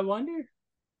 I wonder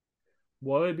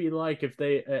what would it be like if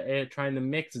they trying to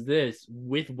mix this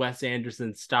with Wes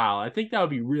Anderson's style. I think that would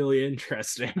be really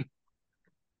interesting.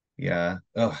 Yeah.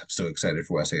 Oh, I'm so excited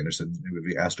for Wes Anderson's new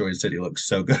movie. Asteroid City looks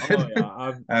so good. Oh yeah,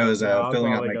 I'm I was yeah, I'm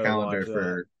filling out probably my gonna watch calendar that.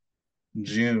 for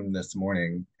June this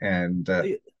morning and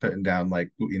I, putting down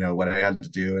like what I had to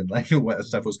do and like what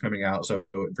stuff was coming out so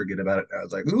I wouldn't forget about it. I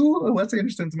was like, ooh, Wes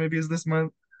Anderson's movie is this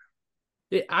month.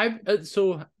 I've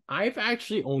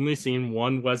actually only seen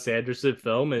one Wes Anderson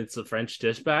film, and it's The French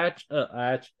Dispatch.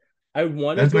 I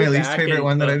want to That's go my least back favorite and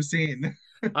one that I've seen.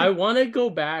 I want to go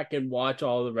back and watch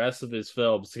all the rest of his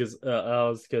films because what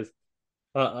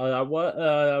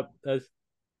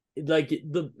like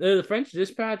the French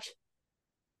Dispatch.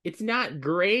 It's not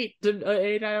great, I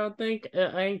don't think.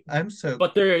 I'm so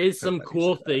But there is so some glad you say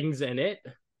cool that. things in it.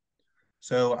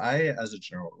 So I, as a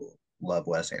general rule, love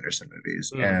Wes Anderson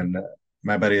movies, Mm-hmm. and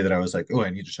my buddy that I was like, oh, I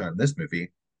need to show him this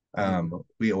movie. Mm-hmm.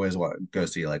 We always want to go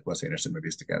see like Wes Anderson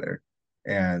movies together,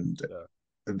 and Yeah.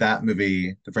 that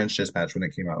movie, The French Dispatch, when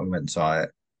it came out, we went and saw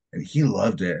it, and he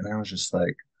loved it, and I was just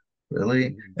like, really?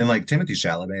 Mm-hmm. And like Timothy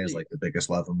Chalamet is like the biggest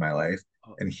love of my life,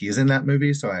 Oh, and he's in that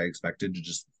movie, so I expected to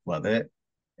just love it,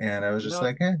 and I was just no,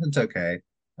 like, it's okay.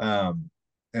 Um,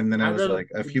 and then I I was really like,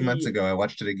 a few months the ago, I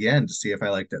watched it again to see if I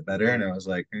liked it better, and mm, I was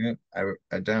like,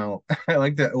 I don't. I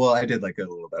liked it. Well, I did like it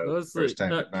a little better the honestly, first time,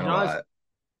 but to not be a honest, lot.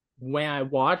 when I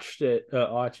watch it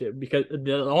because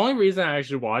the only reason I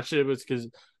actually watched it was because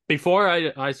before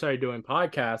I started doing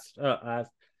podcasts,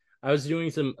 I was doing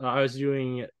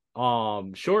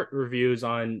short reviews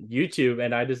on YouTube,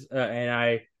 and I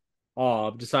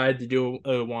decided to do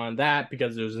one of that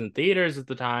because it was in theaters at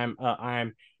the time.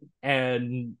 I'm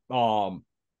and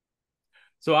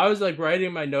So I was like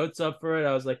writing my notes up for it.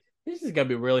 I was like, this is gonna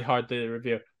be really hard to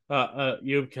review.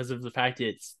 Because of the fact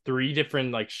it's three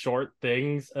different like short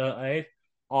things. But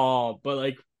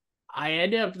like I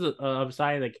ended up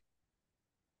deciding like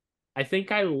I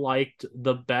think I liked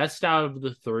the best out of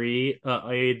the three.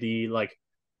 The like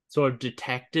sort of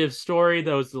detective story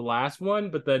that was the last one,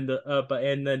 but then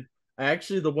then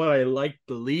actually the one I liked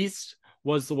the least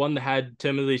was the one that had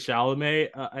Timothy Chalamet.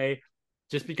 I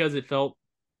just because it felt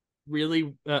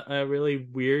really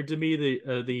weird to me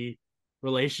the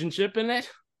relationship in it.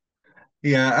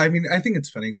 Yeah, I mean, I think it's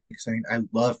funny because I mean, I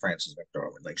love Frances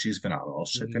McDormand. Like, she's phenomenal.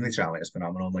 Timothy Mhm. Chalamet is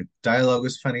phenomenal. Like, dialogue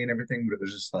was funny and everything, but it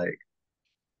was just like,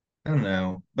 I don't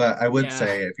know. But I would Yeah.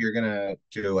 say if you're gonna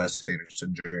do a Wes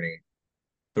Anderson journey,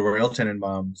 The Royal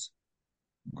Tenenbaums,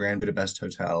 Grand Budapest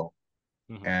Hotel,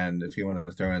 Mhm. and if you want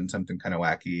to throw in something kind of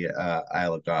wacky,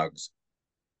 Isle of Dogs,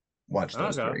 watch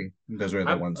those Okay. three. Those are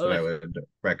the I'm ones that I like would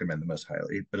recommend the most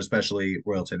highly, but especially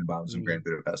Royal Tenenbaums and mhm. Grand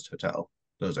Budapest Hotel.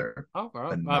 Those are Okay.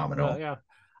 phenomenal. Yeah.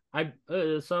 I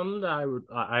some that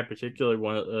I particularly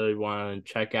want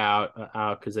to check out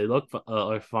because they look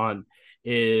like fun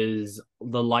is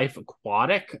the Life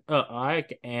Aquatic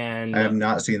like I and have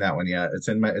not seen that one yet. It's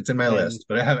in my and list,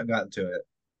 but I haven't gotten to it.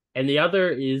 and the other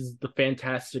is the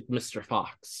Fantastic Mr.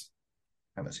 Fox.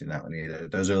 I haven't seen that one either.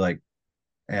 Those are like,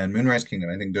 and Moonrise Kingdom.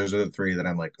 I think those are the three that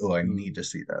I'm like, oh, I need Hmm. to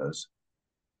see those.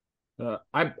 Uh,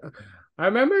 I I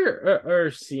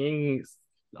remember seeing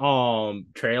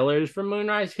trailers for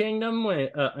Moonrise Kingdom when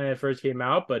it first came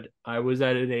out, but I was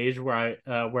at an age where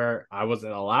I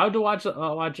wasn't allowed to watch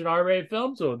an R-rated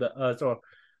film, so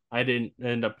I didn't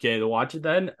end up getting to watch it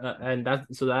then, and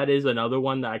that is another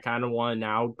one that I kind of want to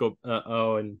now go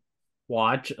and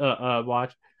watch.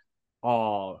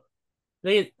 Oh,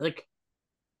 they like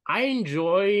I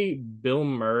enjoy Bill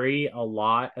Murray a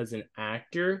lot as an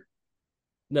actor.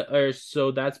 No, or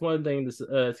so that's one thing that's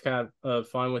it's kind of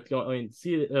fun with going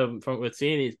see from with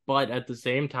seeing these, but at the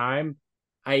same time,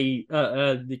 I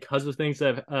because of things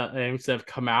that have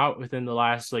come out within the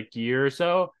last like year or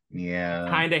so, Yeah.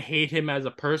 kind of hate him as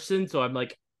a person. So I'm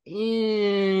like,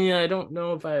 I don't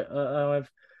know if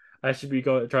I should be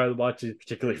going try to watch it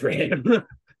particularly for him.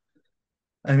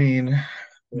 I mean,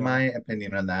 Yeah, my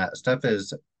opinion on that stuff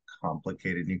is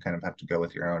complicated. You kind of have to go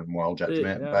with your own moral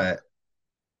judgment, yeah. but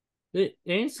It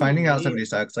finding out instantly, somebody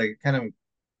sucks, like, it kind of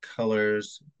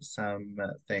colors some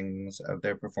things of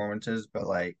their performances, but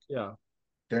like, yeah.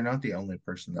 they're not the only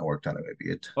person that worked on a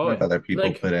movie. A Oh ton of yeah, other people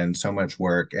like put in so much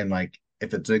work, and like,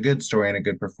 if it's a good story and a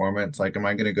good performance, like, am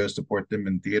I going to go support them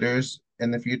in theaters in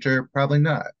the future? Probably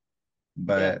not. yeah,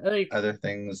 But like. other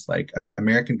things like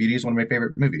American Beauty is one of my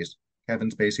favorite movies. Kevin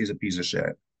Spacey's a piece of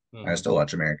shit. I Mhm. still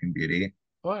watch American Beauty.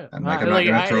 Oh yeah, I'm like, I'm not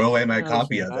gonna throw away I my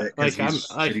copy understand of that. it because Like he's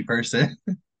a shitty person.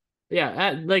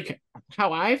 yeah, like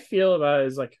how I feel about it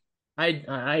is like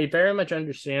I very much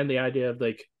understand the idea of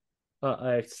like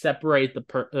I separate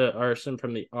the arson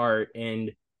from the art,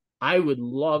 and I would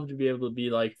love to be able to be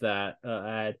like that.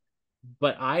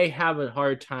 But I have a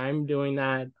hard time doing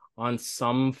that on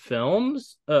some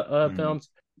Mm. films,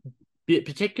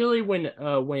 particularly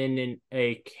when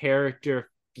a character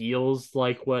feels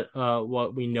like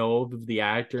what we know of the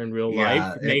actor in real life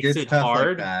Yeah, it makes gets it tough like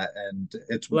hard. that. And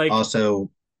it's Like,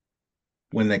 also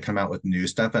when they come out with new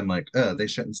stuff, I'm like, oh, they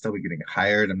shouldn't still be getting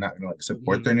hired. I'm not gonna like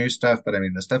support their mhm, new stuff, but I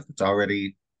mean the stuff that's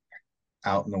already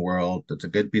out in the world, that's a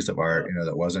good piece of art, uh,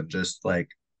 that wasn't just like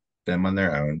them on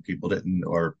their own. People didn't,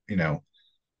 or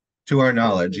to our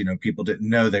knowledge, people didn't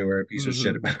know they were a piece of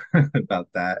shit mhm. about about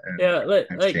that, and Yeah,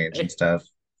 times change and stuff.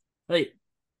 like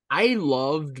I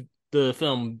loved the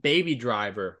film Baby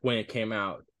Driver when it came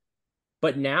out,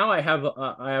 but now I have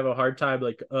a hard time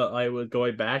I was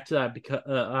going back to that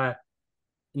because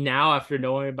now after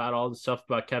knowing about all the stuff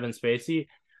about Kevin Spacey,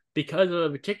 because of a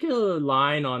particular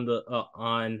line on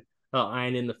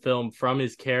line in the film from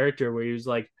his character where he was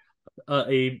like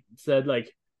he said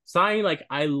like sign like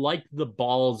I like the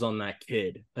balls on that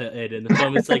kid and in the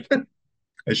film it's like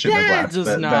I shouldn't have that laughed, does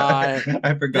but that not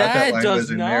I forgot that that line does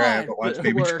was in there. I not haven't watched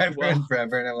Baby work Driver in well.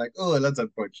 forever, and I'm like, oh, that's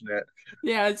unfortunate.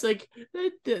 Yeah, it's like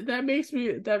that makes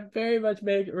me that very much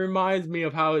reminds me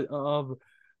of how of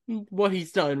what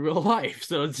he's done in real life.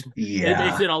 So it makes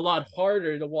Yeah, it a lot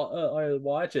harder to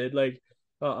watch it. Like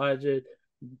I just,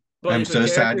 but I'm if a so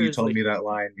sad character you is told like, me that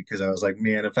line because I was like,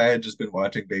 man, if I had just been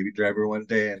watching Baby Driver one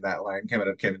day and that line came out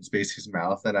of Kevin Spacey's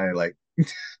mouth, and I like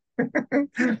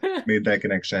made that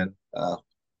connection.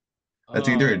 That's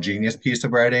either a genius oh piece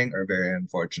of writing or very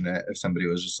unfortunate if somebody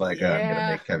was just like, I'm going to yeah,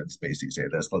 make Kevin Spacey say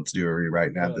this. Let's do a rewrite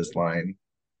and add uh, this line.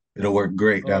 It'll work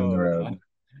great down the oh road.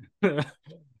 yeah.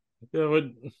 It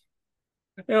would,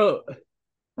 know,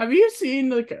 have you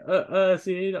seen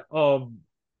over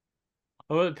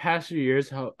the past few years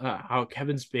how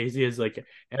Kevin Spacey is like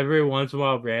every once in a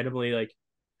while randomly like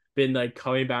been like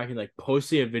coming back and like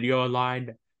posting a video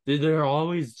online. They're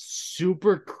always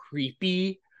super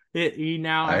creepy. He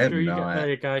now I have after not.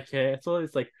 he got canceled,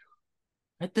 it's like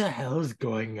what the hell is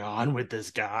going on with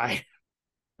this guy?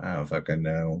 I don't fucking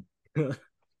know.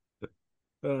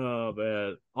 Oh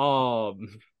man.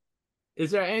 Is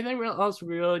there anything else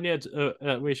we really need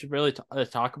we should really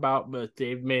talk about with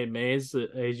Dave Made Maze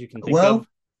as you can think of? Well,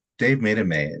 Dave made a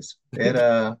maze.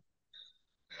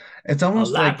 It's A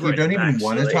almost like you don't labyrinth, even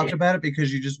want to talk actually. about it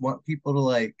because you just want people to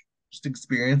like just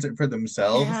experience it for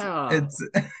themselves. Yeah. It's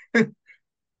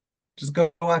just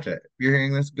go watch it. If you're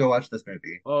hearing this, go watch this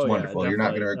movie. It's Oh yeah, wonderful. You're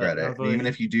not going to definitely. regret it. And even Definitely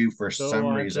if you do, for go some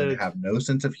watch reason, it. have no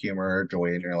sense of humor or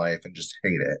joy in your life and just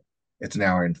hate it, it's an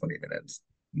hour and 20 minutes.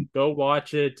 Go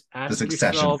watch it. The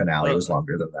Succession finale was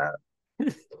longer than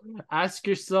that. Ask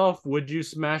yourself, would you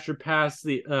smash or pass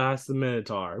the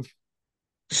Minotaur?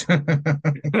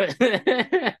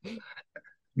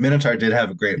 Minotaur did have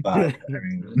a great bod. I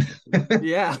mean,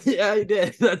 Yeah, yeah, he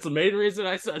did. That's the main reason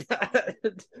I said that.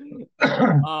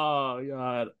 Oh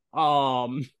God.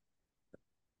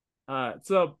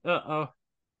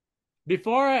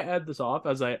 Before I end this off,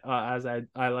 as I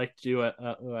like to do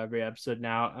every episode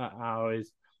now, I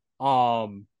always I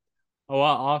want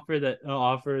to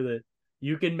offer that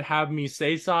you can have me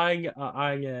say something.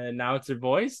 I'm gonna announce your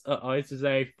voice. Is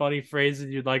there any funny phrases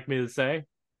you'd like me to say?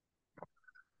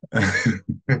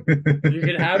 You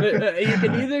can have it. You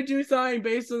can either do something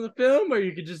based on the film, or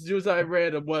you can just do something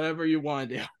random, whatever you want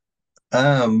to do.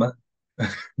 um,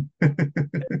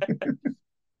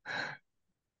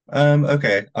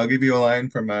 okay, I'll give you a line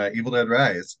from Evil Dead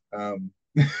Rise. Oh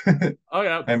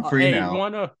yeah. I'm free Hey, you now.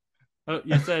 wanna?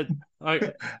 You said.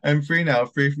 I'm free now,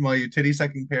 free from all you titty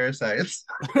sucking parasites.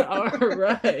 All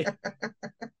right.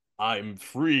 I'm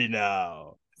free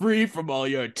now. Free from all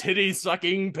your titty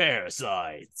sucking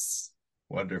parasites.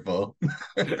 Wonderful.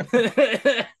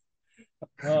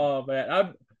 Oh man,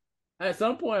 I'm at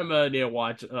some point I'm gonna need to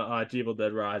watch Evil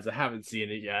Dead Rise. I haven't seen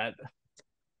it yet.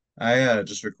 I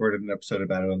just recorded an episode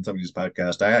about it on somebody's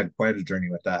podcast. I had quite a journey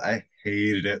with that. I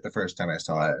hated it the first time I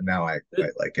saw it, and now I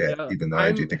quite like it, Yeah, even though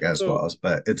I do I'm think it has so flaws.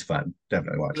 But it's fun.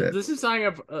 Definitely watch it. this is something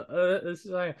this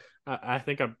is something I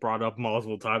think I've brought up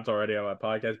multiple times already on my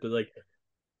podcast, but like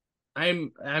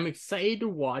I'm excited to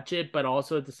watch it, but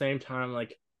also at the same time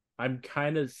like I'm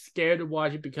kind of scared to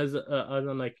watch it because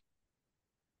I'm like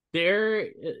there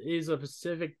is a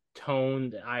specific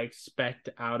tone that I expect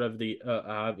out of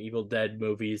Evil Dead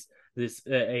movies. This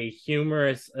a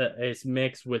humorous is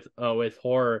mixed with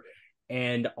horror,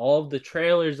 and all of the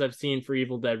trailers I've seen for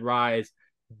Evil Dead Rise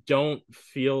don't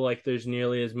feel like there's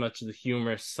nearly as much of the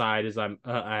humorous side as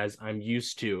I'm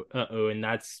used to. And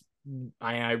that's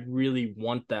I really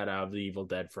want that out of the Evil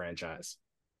Dead franchise.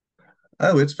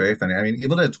 Oh, it's very funny. I mean,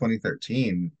 Evil Dead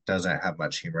 2013 doesn't have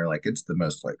much humor. Like it's the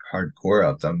most like hardcore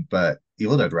of them, but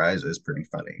Evil Dead Rise is pretty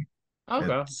funny.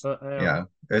 Okay, It's yeah,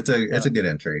 it's yeah. a good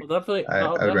entry. I'll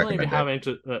I would definitely be recommend it. having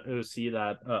to see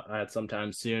that at some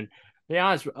time soon. To be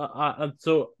honest,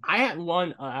 so I had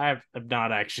one I've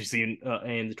not actually seen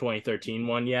in the 2013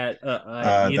 one yet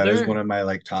That is either. one of my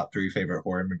like top three favorite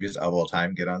horror movies of all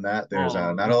time. Get on that. There's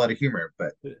not Um, a lot of humor,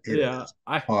 but it yeah, is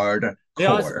I be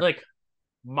honest, hardcore. like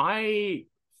my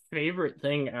favorite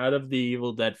thing out of the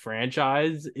Evil Dead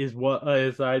franchise is what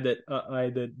is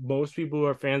that most people who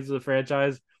are fans of the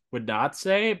franchise would not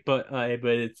say, but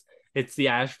it's the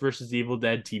Ash versus Evil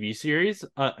Dead TV series.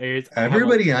 I have a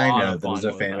Everybody I lot know of that is fun a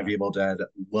with fan of that. Evil Dead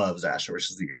loves Ash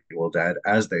vs. the Evil Dead,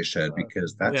 as they should,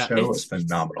 because that Yeah, show is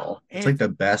phenomenal. It's like it's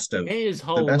it is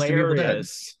the best of Evil Dead.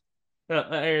 hilarious.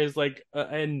 It's like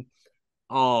and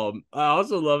I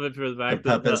also love it for the The fact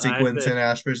that puppet I sequence in think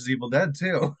Ash vs. Evil Dead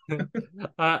too.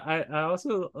 I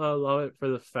also love it for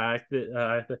the fact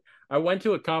that I went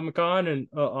to a Comic Con and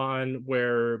on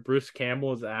where Bruce Campbell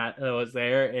was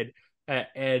there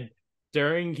and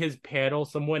during his panel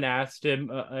someone asked him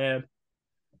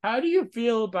how do you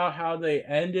feel about how they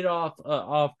ended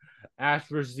off Ash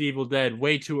vs Evil Dead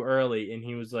way too early, and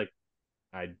he was like,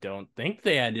 I don't think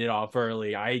they ended off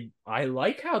early. I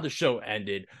like how the show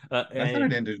ended. I thought And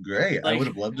it ended great. I would like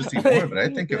have loved to see more, but I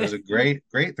think it was a great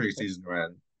three season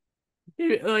run.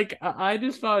 like I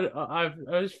just found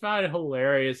it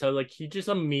hilarious how like he just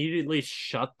immediately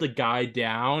shut the guy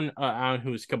down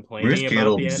who was Bruce complaining about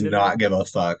Campbell the does end of it. not give a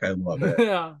fuck. I love it.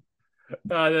 Yeah.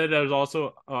 Then there was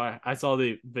also I saw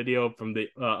the video from the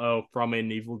from an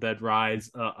Evil Dead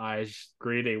Rise I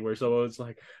screening where someone was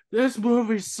like, "This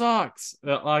movie sucks."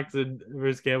 Like the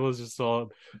Bruce Campbell was just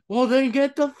all, "Well, then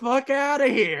get the fuck out of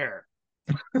here."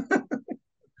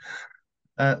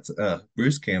 That's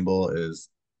Bruce Campbell is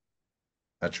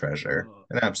a treasure,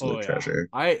 an Oh absolute yeah, treasure.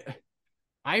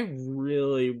 I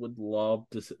really would love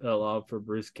to love for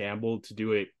Bruce Campbell to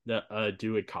do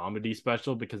a comedy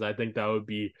special because I think that would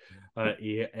be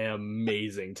an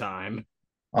amazing time.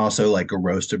 Also, like a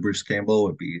roast of Bruce Campbell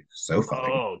would be so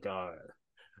funny. Oh God,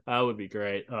 that would be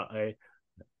great. I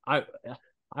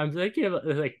I'm thinking of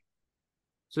like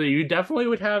so you definitely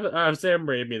would have Sam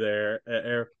Raimi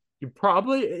there. You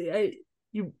probably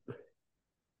you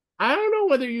I don't know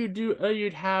whether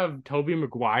you'd have Toby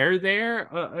Maguire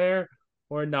there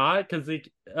or not because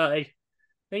like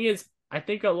thing is, I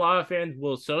think a lot of fans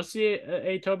will associate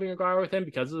a Tobey Maguire with him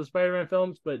because of the Spider-Man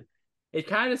films, but it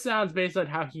kind of sounds based on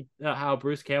how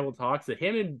Bruce Campbell talks that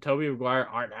him and Tobey Maguire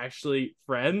aren't actually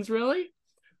friends, really.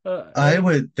 I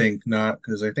would think not,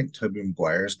 because I think Tobey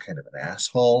Maguire is kind of an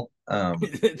asshole. Um,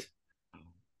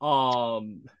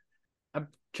 I'm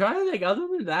trying to think. Other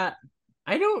than that,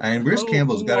 I don't And Bruce know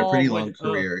Campbell's got a pretty long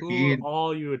career. who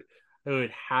all you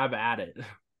would have at it.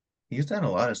 He's done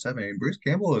a lot of stuff. I mean, Bruce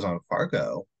Campbell was on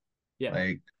Fargo. Yeah.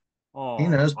 Like he Oh,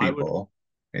 knows I would. people,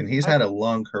 and he's I had a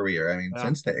long career. I mean, Yeah.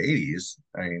 since the '80s.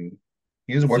 I mean,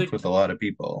 he's It's worked like with a lot of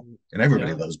people, and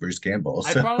everybody yeah. loves Bruce Campbell.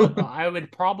 I So, probably I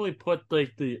would probably put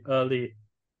like the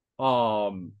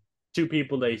two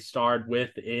people they starred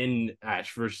with in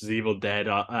Ash versus Evil Dead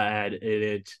at in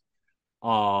it.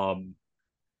 Um,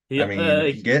 I yeah,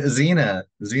 mean, get Xena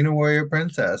Warrior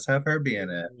Princess, have her be in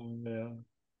it. yeah.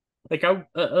 Like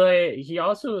he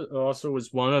also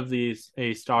was one of these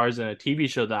a stars in a TV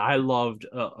show that I loved.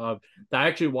 That I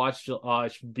actually watched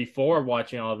before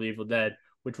watching all of Evil Dead,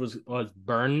 which was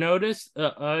Burn Notice.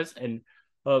 And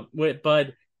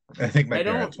but I think my I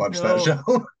parents don't watched that know.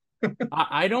 show.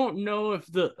 I don't know if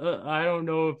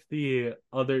the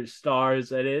other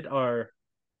stars in it are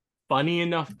funny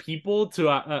enough people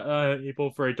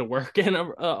for it to work in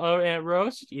a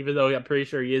roast, even though I'm pretty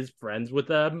sure he is friends with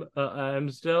them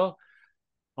still.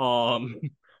 Um,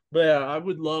 but yeah, I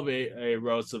would love a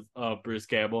roast of Bruce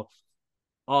Campbell.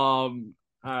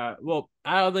 Well, I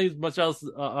don't think there's much else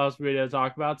for me to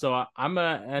talk about, so I'm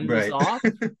gonna end this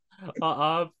Right.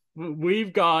 off.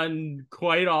 We've gone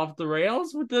quite off the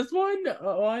rails with this one.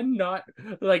 I'm not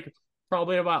like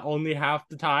probably about only half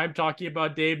the time talking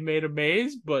about Dave Made a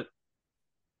Maze, but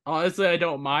honestly, I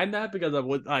don't mind that because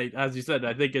as you said,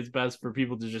 I think it's best for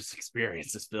people to just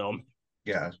experience this film.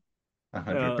 Yeah, a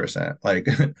hundred Uh, percent. Like,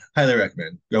 highly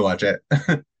recommend. Go watch it.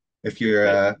 I, If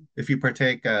you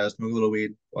partake, smoke a little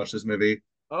weed, watch this movie.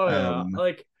 oh yeah, Um,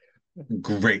 like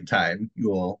great time. You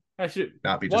will I should.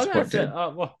 not be What I said.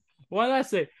 disappointed. Well, what did I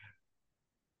say?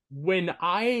 When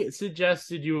I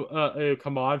suggested you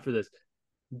come on for this,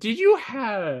 did you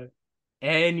have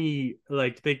any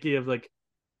like thinking of like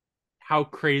how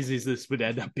crazy this would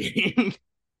end up being?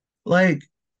 Like,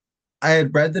 I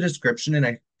had read the description and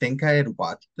I think I had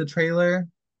watched the trailer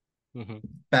Mhm.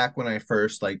 back when I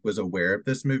first like was aware of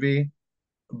this movie.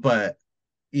 But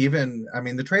even, I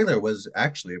mean, the trailer was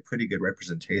actually a pretty good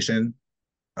representation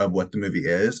of what the movie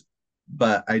is,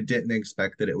 but I didn't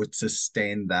expect that it would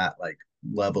sustain that like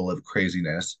level of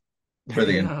craziness for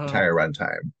the Yeah, entire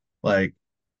runtime. Like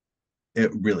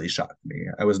it really shocked me.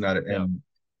 I was not, yeah. and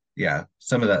yeah,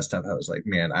 some of that stuff I was like,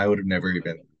 man, I would have never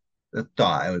even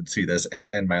thought I would see this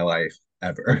in my life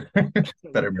ever.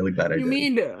 But I'm really glad I did.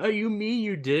 You mean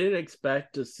you didn't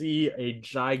expect to see a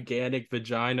gigantic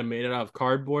vagina made out of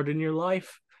cardboard in your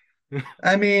life?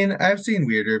 I mean, I've seen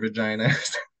weirder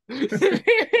vaginas.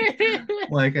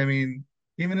 Like, I mean,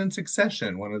 even in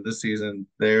Succession, one of the seasons,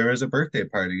 there was a birthday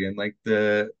party, and like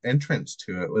the entrance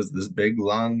to it was this big,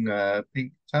 long,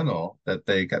 pink tunnel that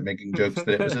they kept making jokes that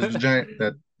it was his vagina,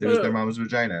 that it was their mom's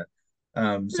vagina.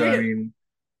 So I mean,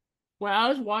 When I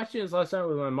was watching this last night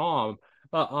with my mom,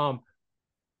 uh, um,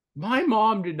 my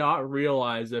mom did not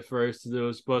realize at first that it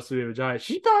was supposed to be a vagina.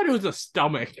 She thought it was a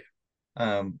stomach.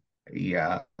 um,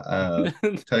 yeah,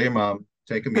 tell your mom,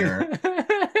 take a mirror,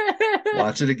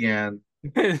 watch it again,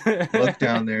 look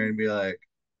down there, and be like,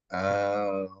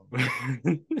 oh,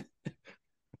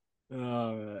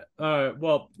 Well,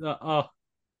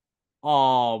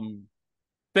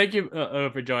 thank you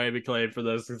for joining me, Clayton, for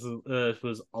this. This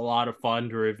was a lot of fun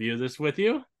to review this with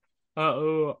you.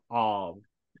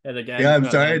 And yeah, again, I'm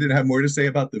sorry I and didn't have more to say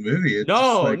about the movie. It's just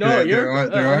no, like no, there are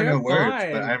no you're words,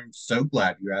 but fine. I'm so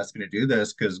glad you asked me to do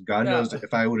this because God knows Yeah.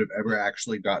 if I would have ever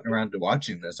actually gotten around to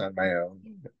watching this on my own.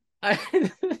 I,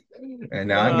 And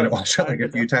now I'm gonna watch it I like a could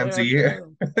few definitely times a year.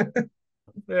 understand.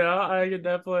 Yeah, I could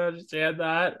definitely understand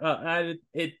that. And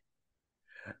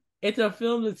it's a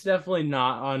film that's definitely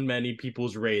not on many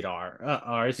people's radar.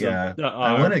 Are some Yeah,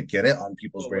 I want are to get it on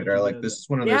people's what radar. you Like did. this is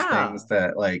one of those Yeah. things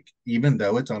that like even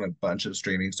though it's on a bunch of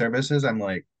streaming services, I'm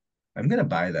like, I'm gonna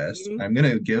buy this. Mhm. I'm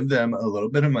gonna give them a little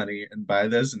bit of money and buy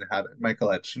this and have it in my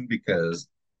collection because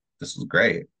this is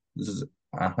great. This is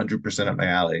 100% up my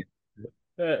alley.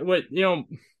 What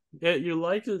you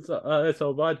liked it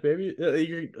so much. Maybe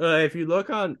if you look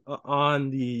on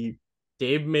the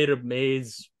Dave Made of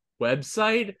Maze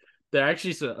website, they're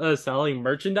actually selling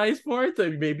merchandise for it. So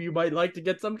maybe you might like to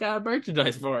get some kind of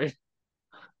merchandise for it.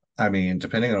 I mean,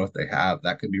 depending on what they have,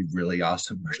 that could be really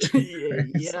awesome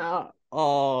merchandise. Yeah.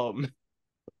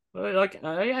 Like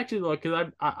I actually look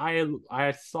because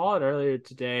I saw it earlier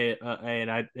today,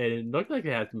 and it looked like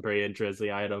they had some pretty interesting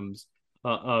items.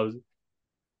 Let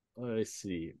me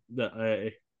see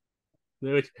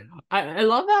which I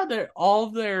love how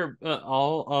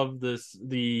all of this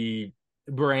the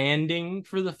branding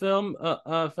for the film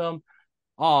um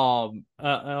uh,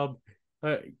 um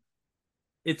uh,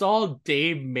 it's all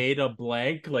Dave made a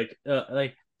blank like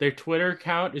their Twitter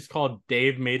account is called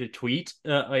Dave Made a Tweet,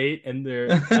 and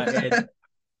the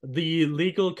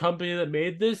legal company that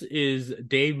made this is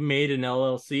Dave Made an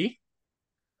LLC.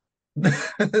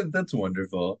 That's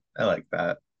wonderful. I like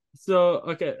that. So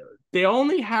okay, they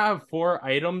only have four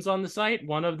items on the site.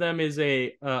 One of them is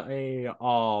a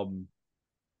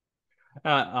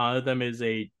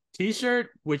T-shirt,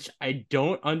 which I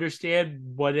don't understand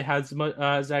what it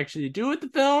has actually to do with the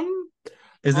film.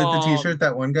 Is it the t-shirt Um,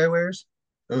 that one guy wears?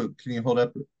 Oh, can you hold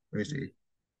up? Let me see.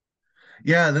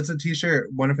 Yeah, that's a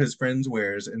t-shirt one of his friends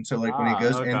wears. And so like when he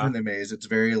goes into okay, the maze, it's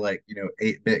very like,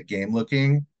 8-bit game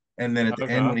looking. And then at the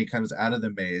end when okay, he comes out of the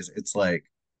maze, it's like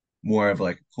more of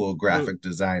like a cool Ooh, graphic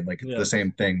design. Like it's the yeah,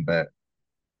 same thing, but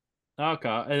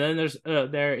okay. And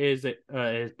then there is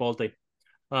both a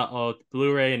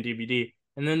Blu-ray and DVD.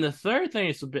 And then the third thing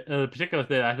is a particular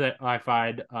thing I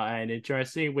find and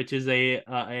interesting, which is a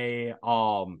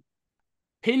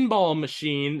pinball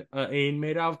machine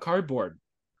made out of cardboard.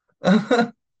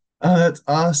 oh, that's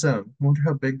awesome. I wonder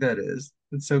how big that is.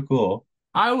 It's so cool.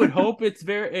 I would hope it's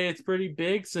pretty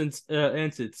big since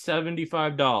it's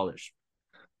 $75.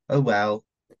 Oh wow.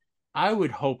 I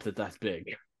would hope that that's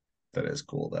big. That is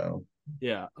cool though.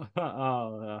 Yeah.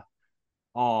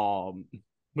 Um,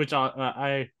 which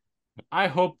I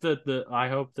hope that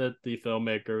the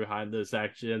filmmaker behind this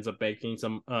actually ends up making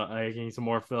some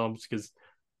more films because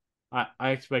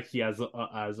I expect he has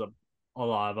a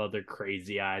lot of other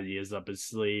crazy ideas up his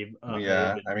sleeve.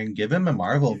 Yeah, I mean, give him a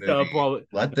Marvel movie. Probably.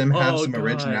 Let them have Oh some God.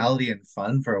 originality and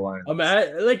fun for once.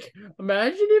 Imagine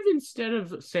if instead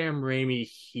of Sam Raimi,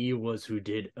 he was who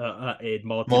did a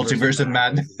Multiverse of Multiverse of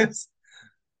Madness. Madness.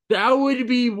 That would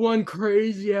be one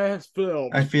crazy ass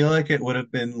film. I feel like it would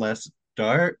have been less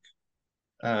dark.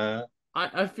 Uh,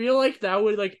 I feel like that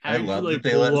would like I love actually that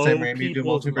they let Sam blow Raimi do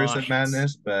people's Multiverse of minds.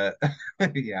 Madness, but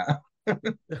yeah,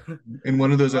 in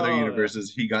one of those other Oh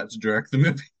universes, he got to direct the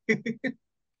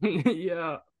movie.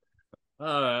 yeah.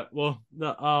 Well,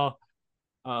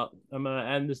 I'm gonna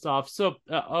end this off. So,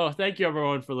 thank you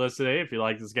everyone for listening. If you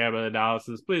like this Gambit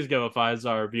analysis, please give a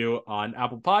 5-star review on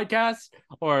Apple Podcasts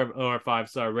or a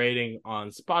 5-star rating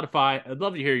on Spotify. I'd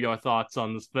love to hear your thoughts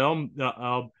on this film.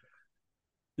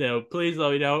 Please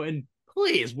let me know and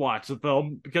please watch the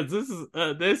film because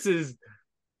this is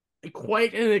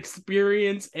quite an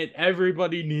experience and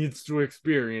everybody needs to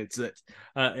experience it.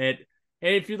 And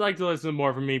if you'd like to listen to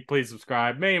more from me, please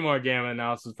subscribe. Many more Gamma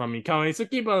analysis from me coming, so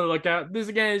keep on the lookout. This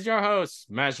again is your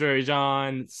host, Master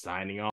John, signing off.